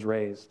and was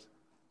raised.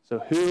 So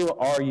who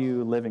are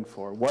you living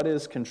for? What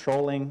is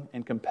controlling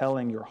and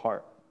compelling your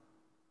heart?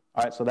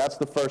 All right, so that's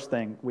the first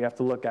thing we have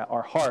to look at.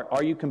 Our heart.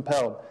 Are you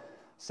compelled?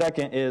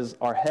 Second is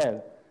our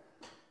head.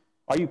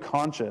 Are you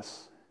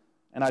conscious?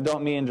 And I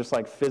don't mean just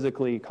like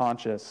physically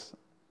conscious.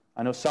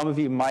 I know some of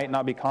you might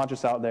not be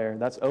conscious out there.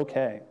 That's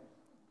okay.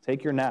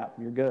 Take your nap.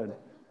 You're good.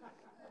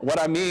 What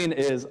I mean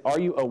is, are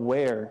you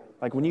aware?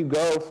 Like when you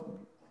go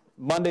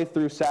Monday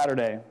through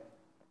Saturday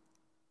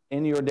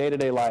in your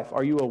day-to-day life,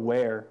 are you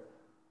aware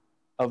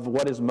of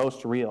what is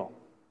most real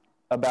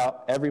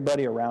about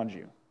everybody around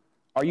you?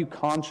 Are you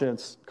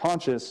conscious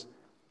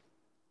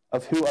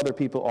of who other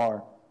people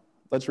are?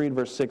 Let's read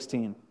verse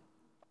 16.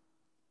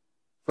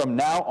 From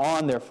now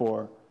on,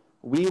 therefore,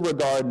 we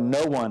regard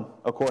no one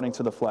according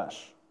to the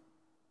flesh.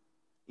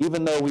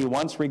 Even though we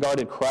once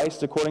regarded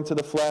Christ according to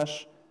the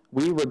flesh,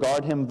 we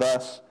regard him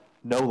thus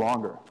no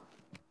longer.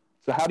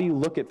 So how do you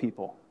look at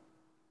people?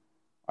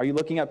 Are you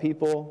looking at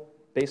people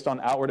based on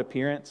outward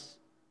appearance?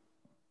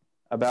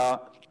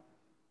 About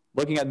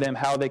looking at them,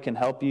 how they can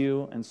help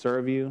you and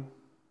serve you?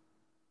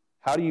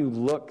 How do you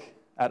look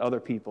at other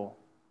people?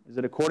 Is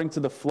it according to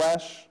the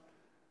flesh,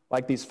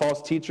 like these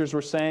false teachers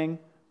were saying?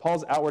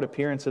 Paul's outward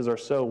appearances are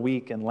so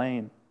weak and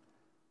lame.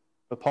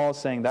 But Paul is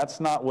saying that's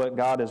not what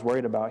God is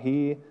worried about.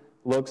 He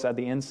looks at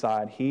the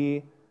inside.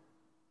 He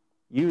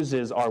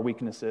uses our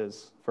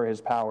weaknesses for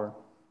his power.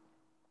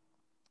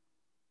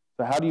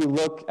 So how do you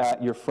look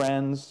at your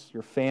friends,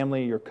 your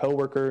family, your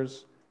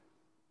coworkers?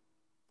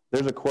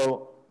 There's a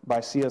quote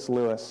by C.S.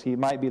 Lewis. He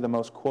might be the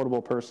most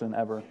quotable person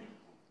ever.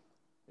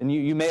 And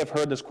you may have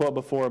heard this quote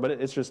before, but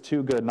it's just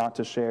too good not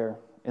to share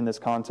in this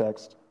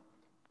context.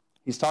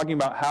 He's talking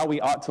about how we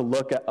ought to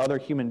look at other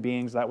human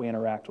beings that we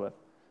interact with.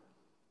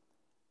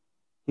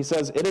 He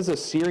says, "It is a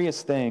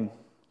serious thing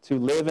to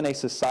live in a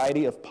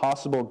society of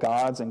possible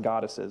gods and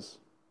goddesses.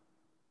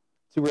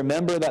 To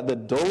remember that the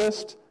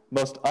dullest,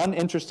 most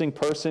uninteresting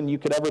person you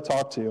could ever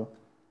talk to,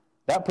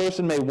 that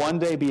person may one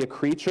day be a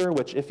creature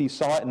which, if you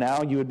saw it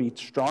now, you would be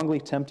strongly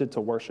tempted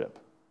to worship.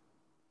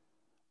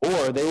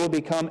 Or they will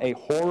become a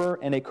horror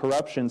and a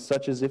corruption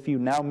such as if you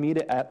now meet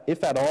it,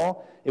 if at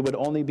all, it would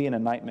only be in a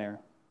nightmare.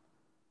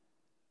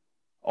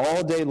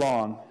 All day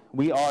long,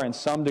 we are in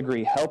some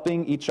degree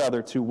helping each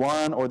other to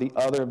one or the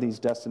other of these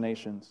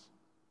destinations.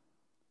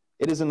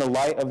 It is in the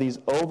light of these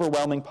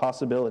overwhelming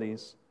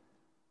possibilities,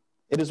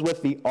 it is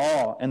with the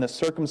awe and the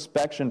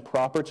circumspection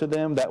proper to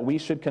them that we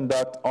should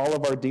conduct all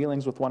of our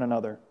dealings with one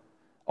another,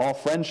 all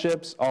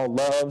friendships, all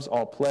loves,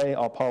 all play,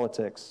 all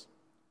politics.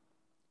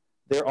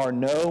 There are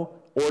no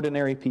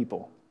ordinary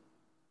people.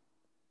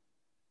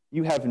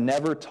 You have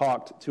never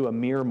talked to a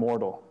mere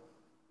mortal.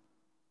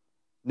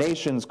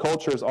 Nations,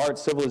 cultures,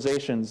 arts,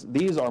 civilizations,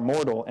 these are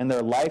mortal, and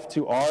their life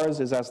to ours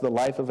is as the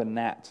life of a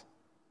gnat.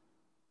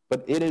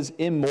 But it is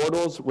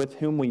immortals with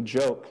whom we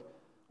joke,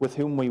 with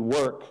whom we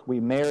work, we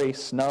marry,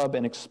 snub,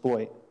 and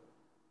exploit.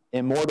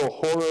 Immortal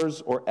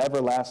horrors or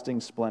everlasting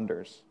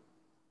splendors."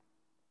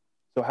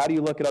 So how do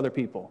you look at other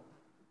people?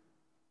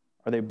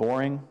 Are they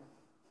boring,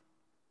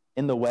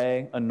 in the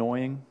way,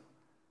 annoying,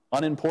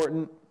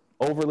 unimportant,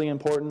 overly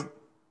important,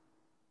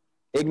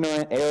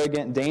 ignorant,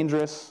 arrogant,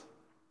 dangerous?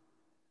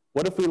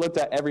 What if we looked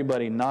at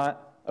everybody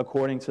not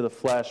according to the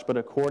flesh, but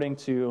according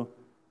to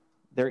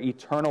their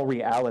eternal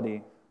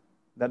reality,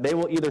 that they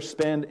will either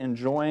spend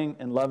enjoying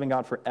and loving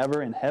God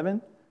forever in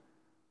heaven,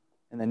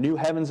 in the new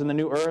heavens and the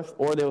new earth,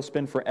 or they will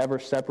spend forever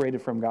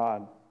separated from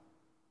God,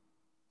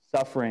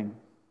 suffering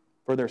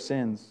for their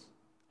sins,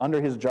 under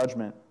his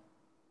judgment?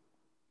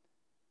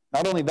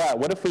 Not only that,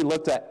 what if we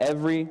looked at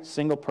every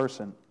single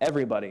person,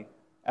 everybody,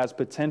 as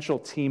potential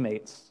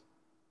teammates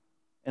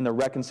in the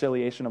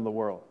reconciliation of the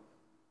world?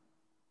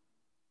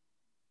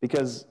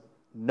 Because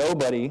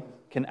nobody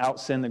can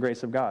out-sin the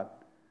grace of God.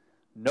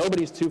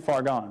 Nobody's too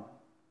far gone.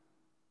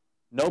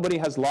 Nobody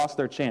has lost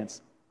their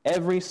chance.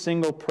 Every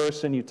single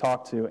person you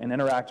talk to and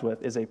interact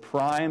with is a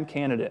prime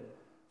candidate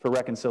for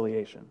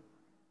reconciliation.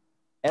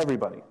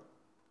 Everybody.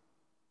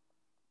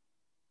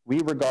 We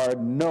regard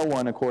no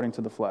one according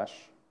to the flesh.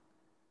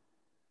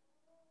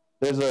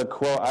 There's a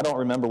quote, I don't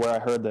remember where I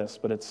heard this,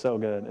 but it's so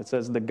good. It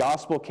says, "The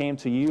gospel came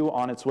to you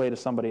on its way to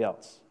somebody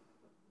else."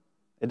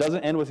 It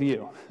doesn't end with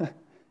you.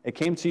 It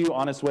came to you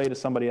on its way to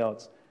somebody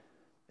else.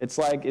 It's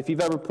like if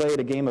you've ever played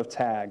a game of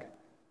tag,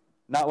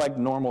 not like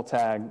normal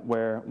tag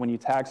where when you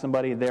tag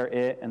somebody, they're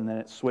it, and then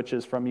it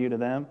switches from you to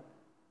them,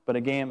 but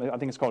a game, I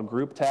think it's called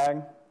group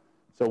tag.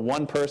 So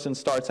one person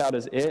starts out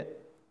as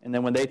it, and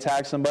then when they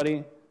tag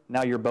somebody,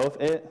 now you're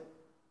both it,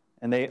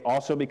 and they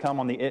also become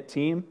on the it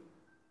team,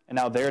 and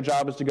now their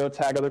job is to go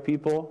tag other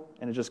people,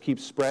 and it just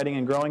keeps spreading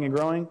and growing and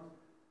growing.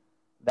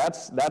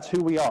 That's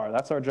who we are.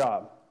 That's our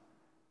job.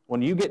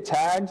 When you get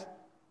tagged,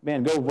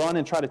 man, go run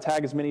and try to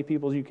tag as many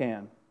people as you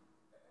can.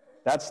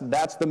 That's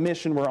the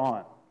mission we're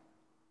on.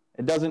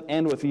 It doesn't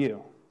end with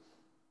you.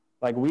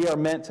 Like, we are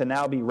meant to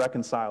now be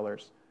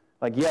reconcilers.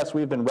 Like, yes,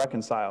 we've been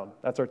reconciled.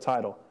 That's our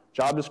title.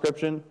 Job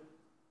description,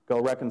 go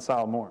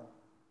reconcile more.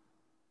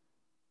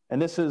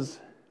 And this is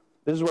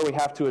where we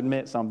have to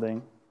admit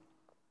something,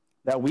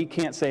 that we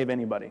can't save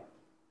anybody,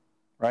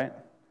 right?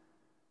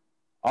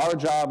 Our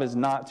job is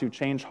not to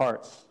change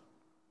hearts,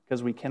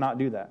 because we cannot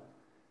do that.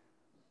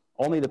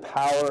 Only the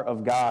power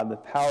of God, the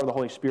power of the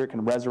Holy Spirit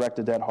can resurrect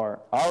a dead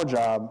heart. Our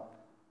job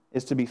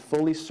is to be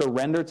fully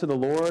surrendered to the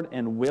Lord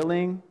and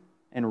willing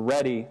and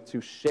ready to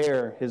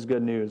share his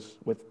good news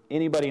with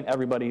anybody and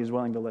everybody who's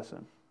willing to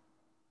listen.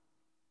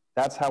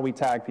 That's how we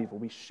tag people.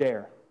 We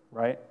share,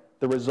 right?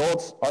 The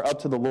results are up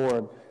to the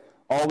Lord.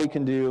 All we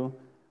can do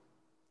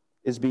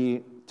is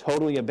be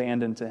totally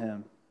abandoned to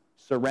him,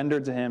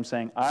 surrendered to him,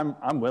 saying,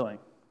 I'm willing.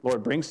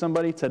 Lord, bring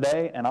somebody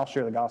today, and I'll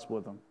share the gospel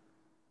with them.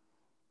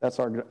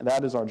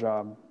 That is our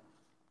job.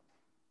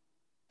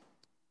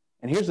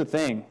 And here's the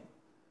thing.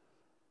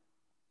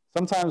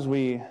 Sometimes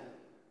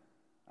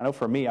I know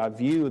for me, I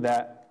view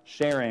that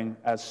sharing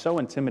as so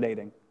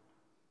intimidating.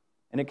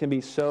 And it can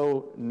be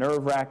so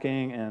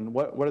nerve-wracking, and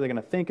what are they going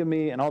to think of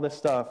me, and all this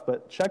stuff.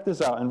 But check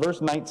this out. In verse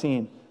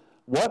 19,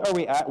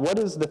 what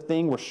is the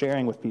thing we're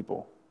sharing with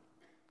people?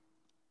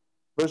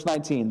 Verse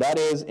 19, that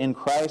is, in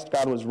Christ,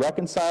 God was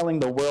reconciling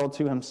the world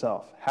to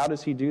himself. How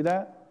does he do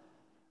that?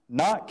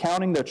 Not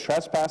counting their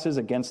trespasses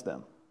against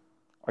them.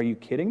 Are you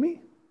kidding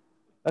me?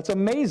 That's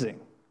amazing.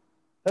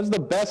 That's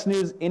the best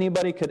news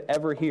anybody could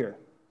ever hear.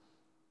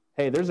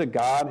 Hey, there's a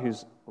God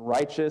who's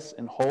righteous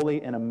and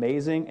holy and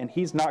amazing, and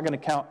he's not going to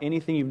count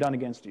anything you've done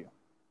against you.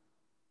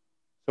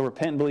 So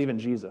repent and believe in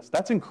Jesus.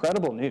 That's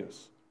incredible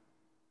news.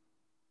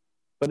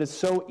 But it's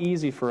so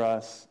easy for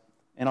us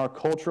in our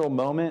cultural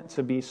moment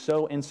to be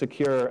so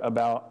insecure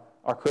about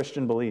our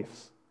Christian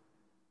beliefs,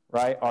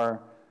 right? Our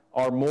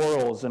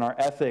morals and our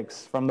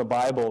ethics from the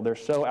Bible, they're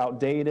so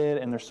outdated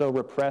and they're so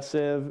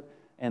repressive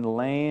and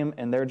lame,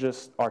 and they're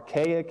just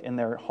archaic and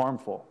they're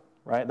harmful,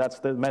 right? That's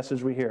the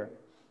message we hear.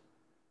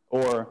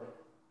 Or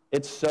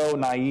it's so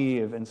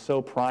naive and so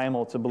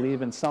primal to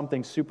believe in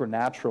something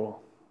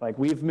supernatural. Like,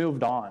 we've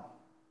moved on.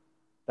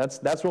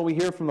 That's what we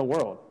hear from the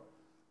world.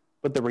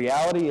 But the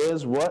reality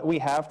is, what we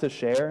have to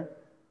share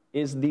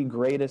is the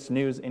greatest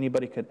news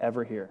anybody could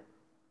ever hear.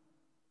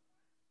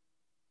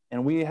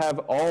 And we have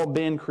all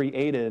been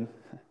created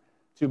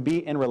to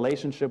be in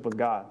relationship with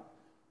God.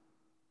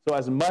 So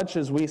as much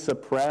as we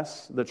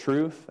suppress the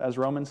truth, as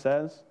Romans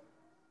says,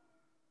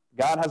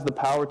 God has the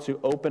power to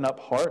open up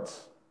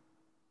hearts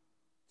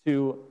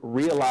to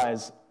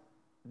realize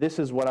this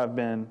is what I've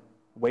been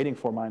waiting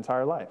for my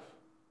entire life.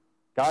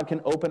 God can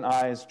open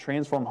eyes,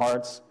 transform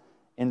hearts,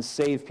 and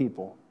save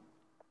people.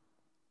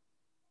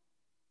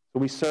 So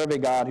we serve a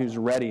God who's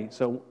ready.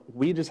 So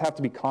we just have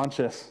to be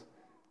conscious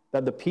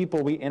that the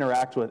people we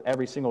interact with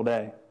every single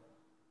day,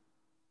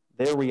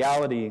 their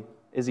reality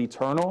is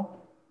eternal,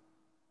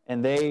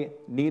 and they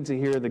need to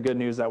hear the good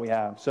news that we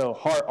have. So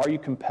heart, are you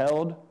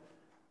compelled?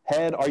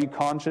 Head, are you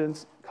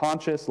conscious?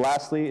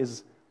 Lastly,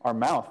 is our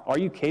mouth. Are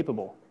you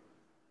capable?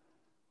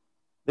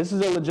 This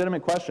is a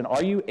legitimate question.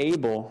 Are you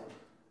able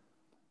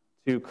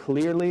to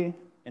clearly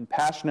and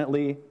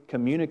passionately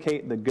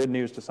communicate the good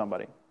news to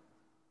somebody?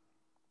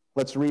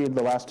 Let's read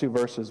the last two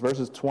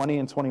verses 20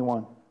 and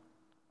 21.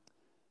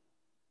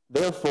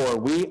 Therefore,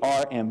 we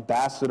are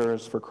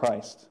ambassadors for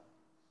Christ,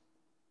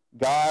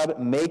 God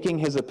making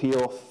his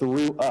appeal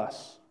through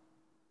us.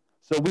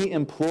 So we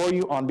implore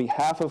you on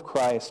behalf of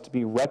Christ to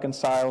be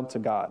reconciled to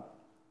God.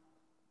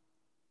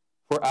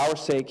 For our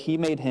sake, he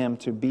made him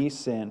to be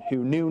sin, who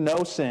knew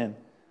no sin,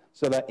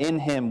 so that in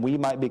him we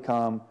might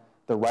become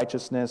the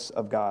righteousness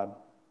of God.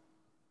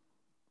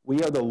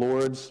 We are the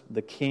Lord's,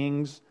 the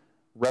King's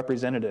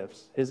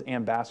representatives, his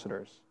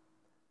ambassadors.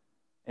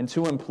 And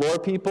to implore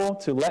people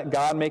to let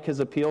God make his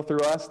appeal through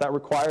us, that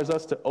requires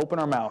us to open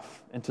our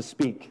mouth and to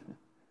speak.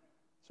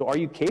 So are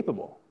you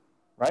capable?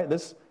 Right?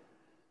 This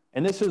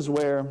is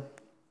where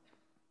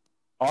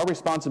our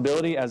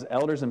responsibility as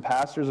elders and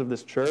pastors of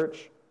this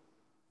church,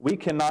 we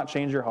cannot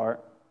change your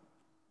heart.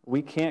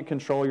 We can't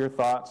control your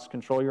thoughts,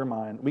 control your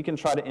mind. We can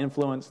try to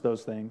influence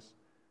those things.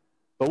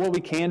 But what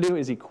we can do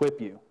is equip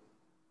you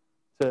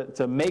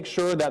to make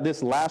sure that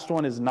this last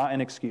one is not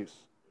an excuse.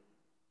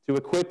 To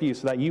equip you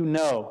so that you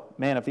know,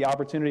 man, if the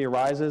opportunity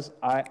arises,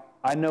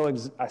 I know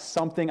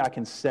something I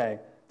can say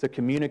to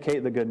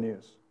communicate the good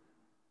news.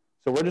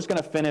 So we're just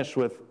going to finish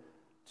with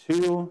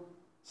two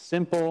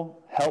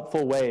simple,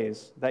 helpful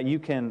ways that you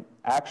can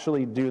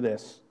actually do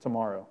this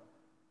tomorrow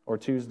or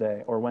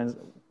Tuesday or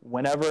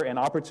whenever an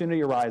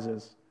opportunity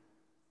arises.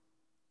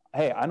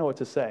 Hey, I know what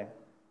to say.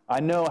 I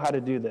know how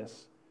to do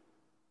this.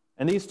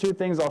 And these two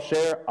things I'll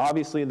share,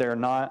 obviously they're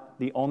not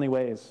the only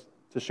ways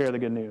to share the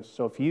good news.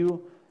 So if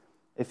you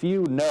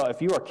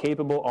are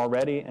capable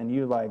already and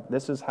you like,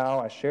 this is how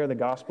I share the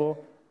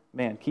gospel,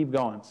 man, keep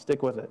going,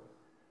 stick with it.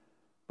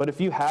 But if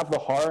you have the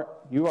heart,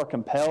 you are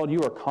compelled,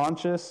 you are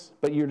conscious,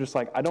 but you're just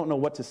like, I don't know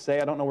what to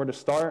say, I don't know where to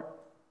start,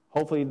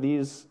 hopefully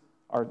these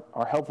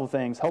are helpful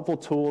things, helpful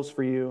tools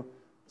for you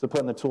to put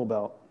in the tool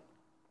belt.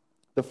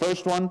 The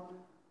first one,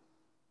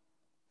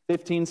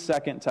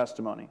 15-second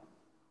testimony,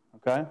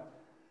 okay?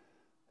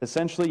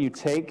 Essentially, you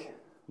take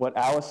what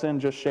Allison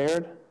just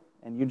shared,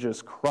 and you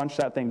just crunch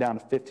that thing down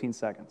to 15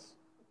 seconds.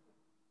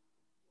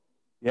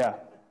 Yeah.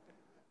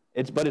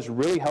 But it's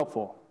really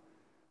helpful.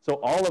 So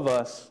all of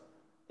us,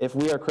 if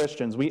we are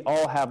Christians, we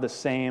all have the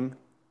same,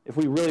 if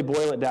we really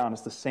boil it down,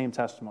 it's the same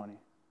testimony.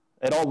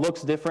 It all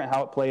looks different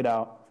how it played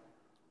out.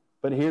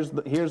 But here's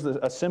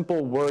a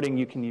simple wording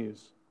you can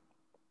use.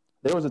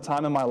 There was a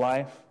time in my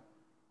life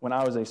when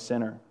I was a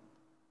sinner,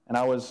 and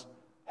I was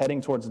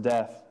heading towards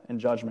death and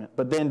judgment.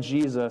 But then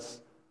Jesus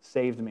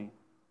saved me.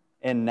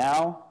 And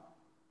now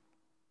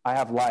I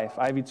have life.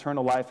 I have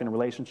eternal life in a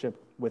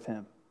relationship with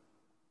him.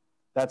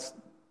 That's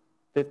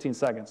 15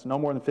 seconds. No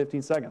more than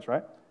 15 seconds,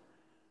 right?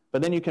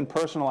 But then you can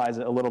personalize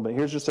it a little bit.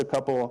 Here's just a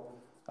couple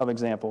of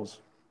examples.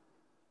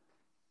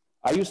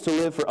 I used to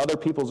live for other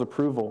people's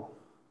approval,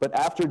 but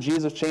after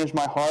Jesus changed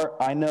my heart,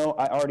 I know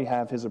I already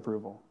have his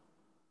approval.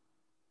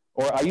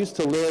 Or I used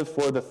to live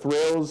for the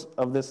thrills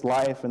of this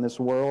life and this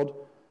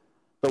world,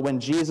 but when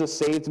Jesus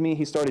saved me,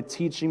 he started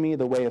teaching me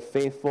the way of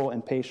faithful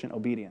and patient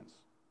obedience.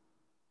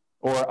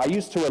 Or I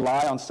used to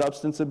rely on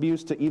substance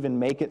abuse to even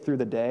make it through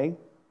the day,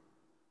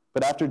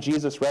 but after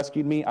Jesus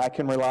rescued me, I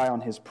can rely on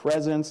his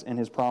presence and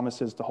his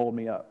promises to hold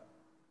me up.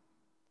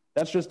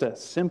 That's just a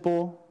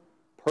simple,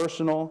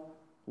 personal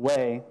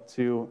way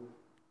to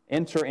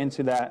enter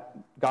into that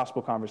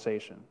gospel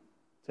conversation,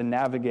 to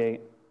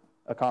navigate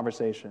a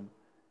conversation.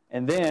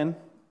 And then,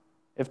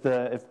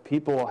 if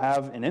people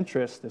have an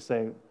interest, they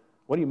say,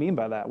 what do you mean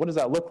by that? What does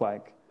that look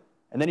like?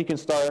 And then you can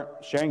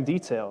start sharing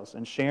details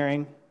and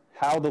sharing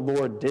how the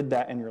Lord did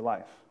that in your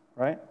life,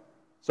 right?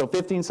 So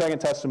 15-second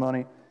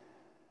testimony.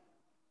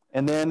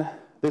 And then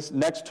this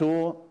next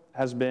tool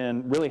has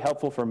been really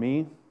helpful for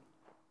me.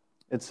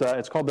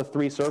 It's called the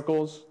 3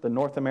 Circles. The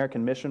North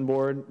American Mission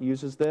Board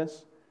uses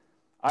this.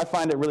 I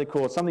find it really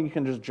cool. It's something you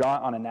can just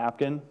jot on a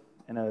napkin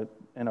in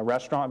a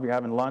restaurant if you're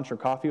having lunch or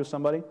coffee with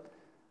somebody.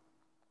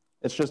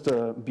 It's just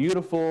a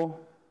beautiful,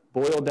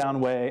 boiled-down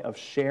way of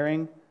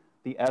sharing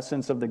the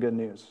essence of the good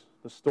news,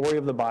 the story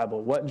of the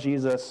Bible, what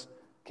Jesus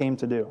came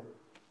to do.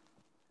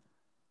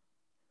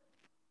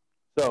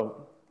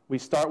 So, we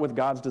start with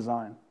God's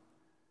design.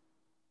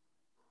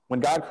 When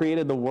God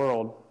created the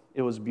world,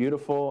 it was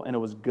beautiful and it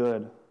was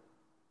good.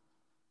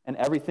 And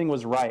everything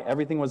was right.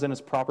 Everything was in its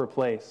proper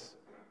place.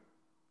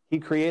 He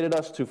created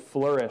us to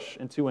flourish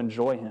and to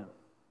enjoy him.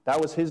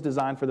 That was his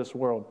design for this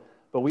world.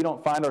 But we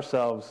don't find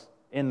ourselves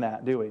in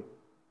that, do we?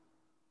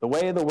 The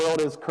way the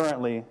world is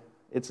currently,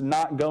 it's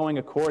not going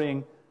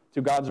according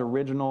to God's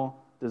original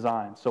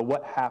design. So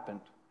what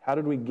happened? How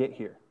did we get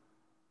here?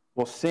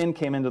 Well, sin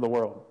came into the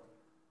world.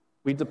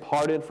 We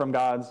departed from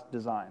God's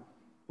design.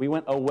 We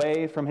went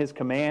away from his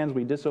commands,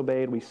 we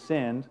disobeyed, we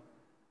sinned,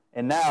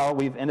 and now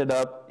we've ended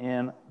up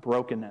in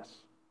brokenness.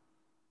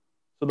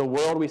 So the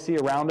world we see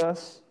around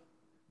us,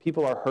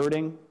 people are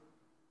hurting,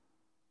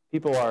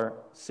 people are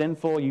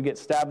sinful, you get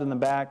stabbed in the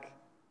back,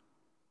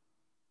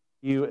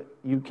 you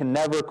can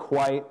never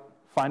quite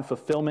find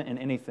fulfillment in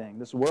anything.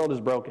 This world is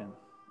broken.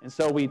 And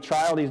so we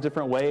try all these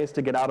different ways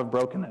to get out of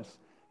brokenness,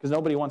 because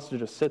nobody wants to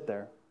just sit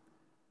there.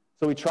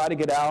 So we try to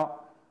get out,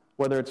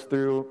 whether it's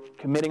through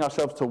committing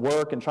ourselves to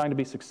work and trying to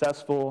be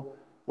successful,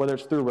 whether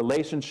it's through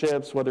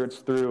relationships, whether it's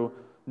through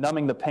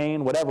numbing the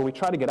pain, whatever. We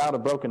try to get out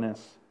of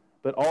brokenness.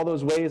 But all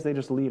those ways, they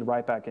just lead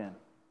right back in.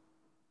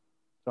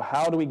 So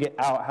how do we get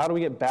out? How do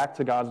we get back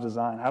to God's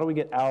design? How do we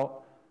get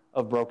out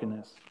of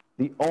brokenness?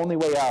 The only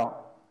way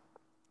out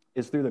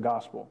is through the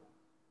gospel.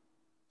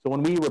 So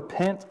when we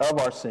repent of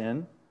our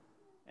sin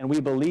and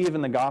we believe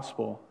in the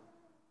gospel,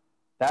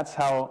 that's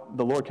how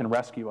the Lord can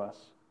rescue us.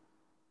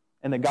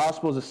 And the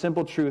gospel is a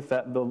simple truth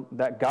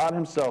that God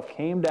himself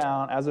came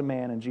down as a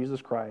man in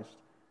Jesus Christ.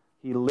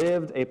 He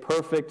lived a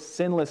perfect,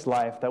 sinless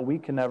life that we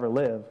can never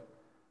live.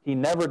 He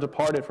never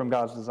departed from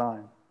God's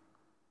design.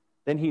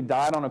 Then he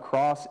died on a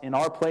cross in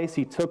our place.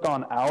 He took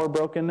on our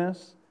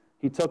brokenness.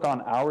 He took on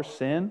our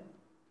sin.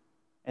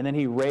 And then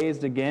he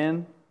raised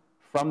again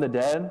from the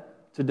dead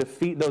to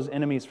defeat those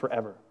enemies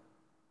forever.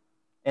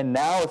 And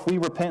now if we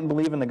repent and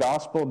believe in the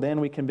gospel, then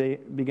we can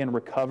begin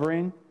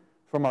recovering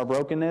from our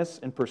brokenness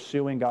and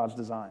pursuing God's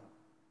design.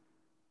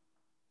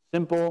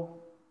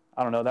 Simple.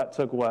 I don't know, that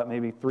took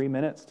maybe 3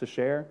 minutes to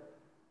share?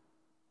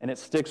 And it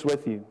sticks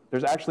with you.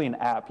 There's actually an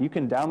app. You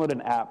can download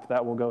an app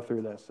that will go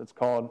through this. It's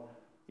called,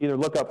 either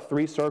look up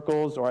 3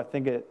 Circles, or I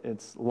think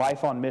it's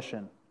Life on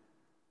Mission.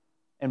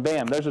 And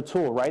bam, there's a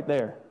tool right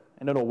there.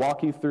 And it'll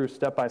walk you through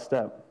step by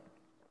step.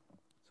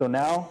 So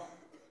now,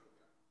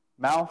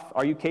 mouth,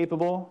 are you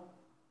capable?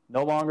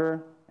 No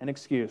longer an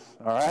excuse,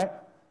 all right?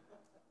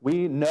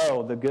 We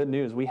know the good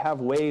news. We have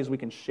ways we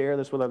can share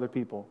this with other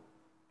people.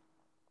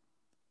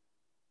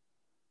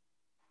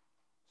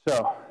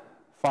 So,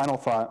 final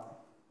thought.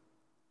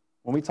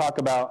 When we talk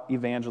about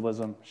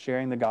evangelism,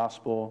 sharing the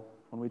gospel,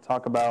 when we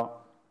talk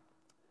about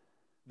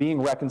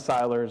being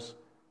reconcilers,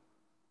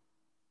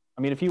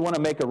 I mean, if you want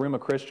to make a room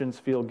of Christians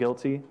feel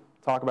guilty,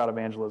 talk about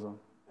evangelism,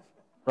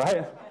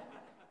 right?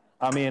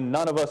 I mean,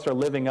 none of us are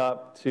living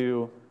up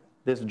to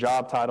this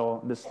job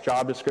title, this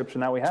job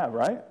description that we have,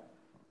 right?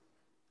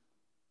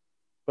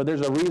 But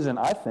there's a reason,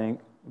 I think,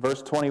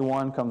 verse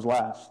 21 comes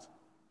last.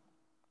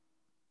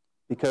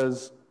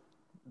 Because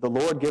the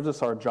Lord gives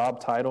us our job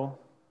title.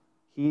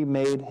 He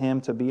made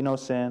him to be no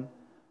sin.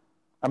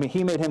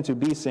 He made him to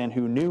be sin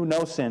who knew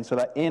no sin, so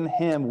that in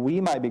him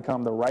we might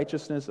become the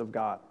righteousness of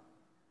God.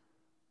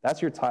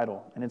 That's your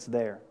title, and it's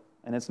there,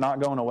 and it's not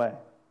going away.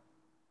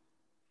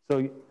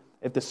 So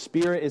if the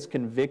Spirit is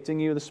convicting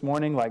you this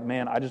morning, like,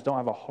 man, I just don't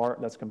have a heart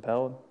that's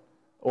compelled,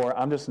 or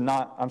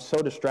I'm so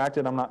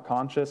distracted, I'm not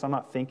conscious, I'm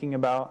not thinking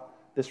about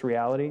this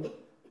reality.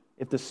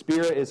 If the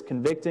Spirit is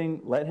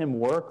convicting, let him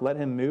work, let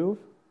him move,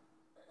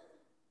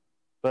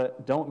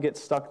 but don't get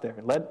stuck there.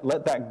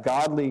 Let that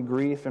godly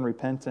grief and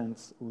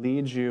repentance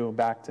lead you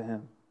back to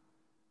him.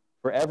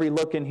 For every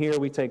look in here,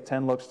 we take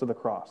 10 looks to the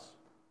cross,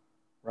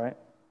 right?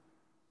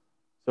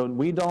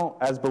 So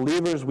as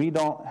believers, we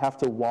don't have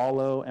to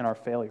wallow in our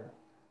failure.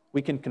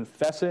 We can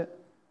confess it,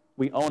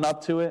 we own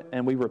up to it,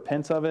 and we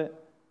repent of it.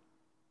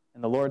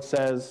 And the Lord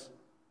says,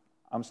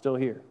 I'm still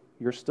here.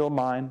 You're still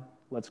mine.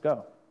 Let's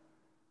go.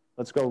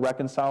 Let's go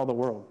reconcile the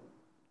world.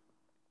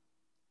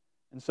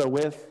 And so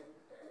with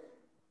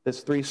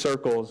this 3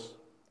 circles,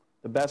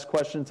 the best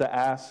question to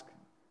ask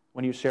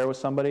when you share with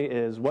somebody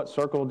is, what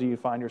circle do you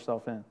find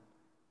yourself in?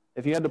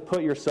 If you had to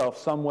put yourself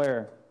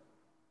somewhere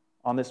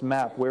on this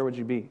map, where would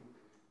you be?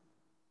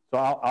 So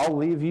I'll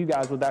leave you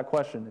guys with that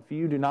question. If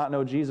you do not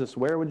know Jesus,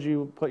 where would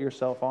you put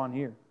yourself on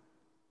here?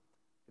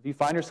 If you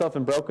find yourself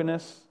in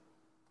brokenness,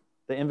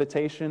 the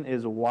invitation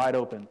is wide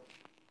open.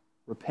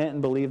 Repent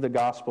and believe the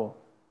gospel,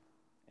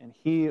 and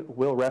He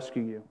will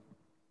rescue you.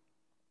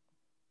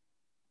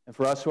 And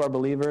for us who are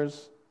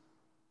believers,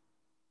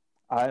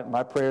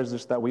 my prayer is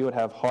just that we would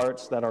have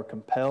hearts that are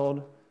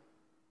compelled,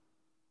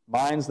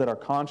 minds that are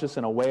conscious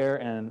and aware,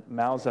 and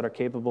mouths that are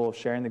capable of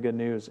sharing the good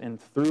news. And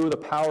through the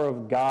power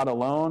of God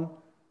alone,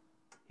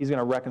 He's going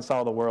to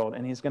reconcile the world,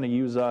 and He's going to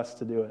use us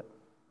to do it.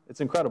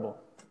 It's incredible.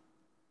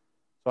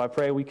 So I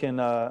pray we can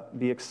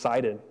be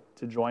excited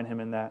to join Him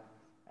in that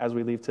as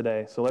we leave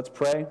today. So let's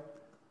pray.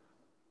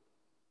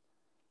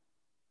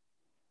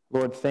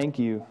 Lord, thank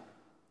you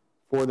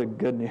for the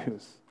good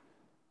news,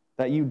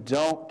 that you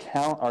don't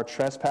count our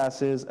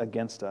trespasses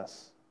against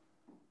us.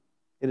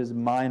 It is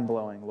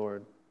mind-blowing,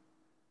 Lord,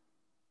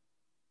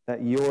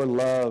 that your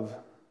love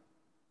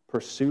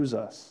pursues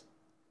us.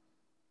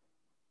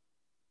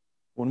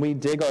 When we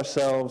dig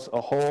ourselves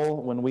a hole,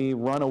 when we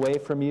run away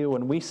from you,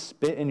 when we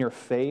spit in your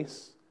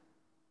face,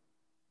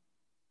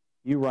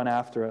 you run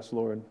after us,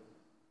 Lord.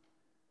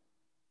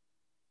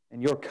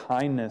 And your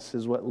kindness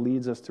is what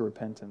leads us to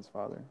repentance,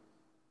 Father.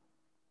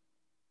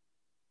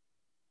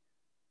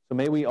 So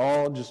may we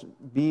all just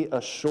be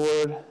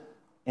assured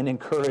and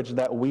encouraged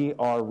that we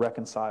are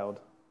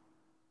reconciled,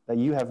 that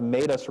you have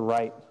made us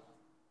right.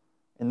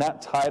 And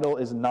that title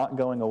is not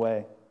going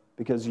away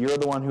because you're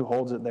the one who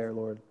holds it there,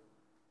 Lord.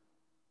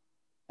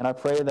 And I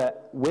pray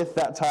that with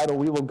that title,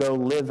 we will go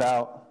live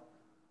out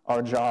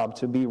our job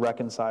to be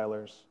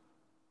reconcilers,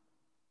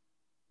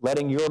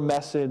 letting your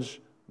message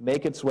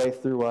make its way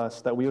through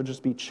us, that we would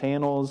just be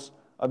channels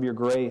of your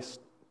grace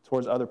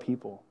towards other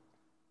people,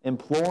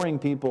 imploring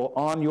people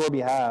on your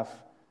behalf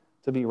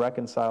to be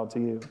reconciled to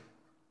you.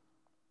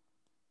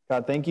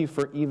 God, thank you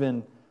for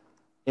even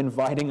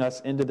inviting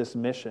us into this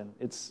mission.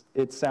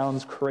 It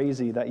sounds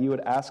crazy that you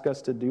would ask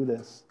us to do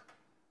this,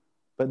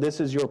 but this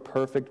is your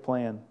perfect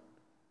plan.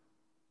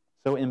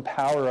 So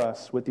empower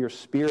us with your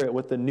Spirit,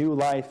 with the new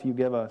life you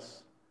give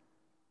us,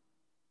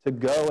 to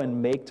go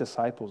and make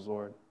disciples,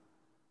 Lord.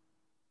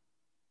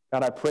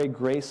 God, I pray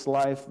Grace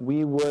Life,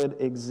 we would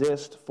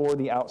exist for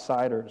the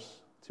outsiders,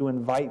 to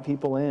invite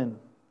people in,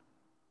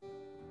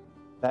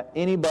 that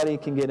anybody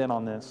can get in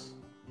on this.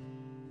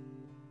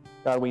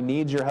 God, we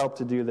need your help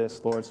to do this,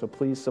 Lord, so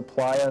please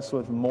supply us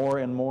with more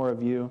and more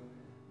of you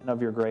and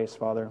of your grace,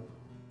 Father.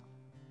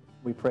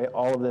 We pray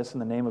all of this in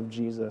the name of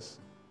Jesus.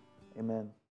 Amen.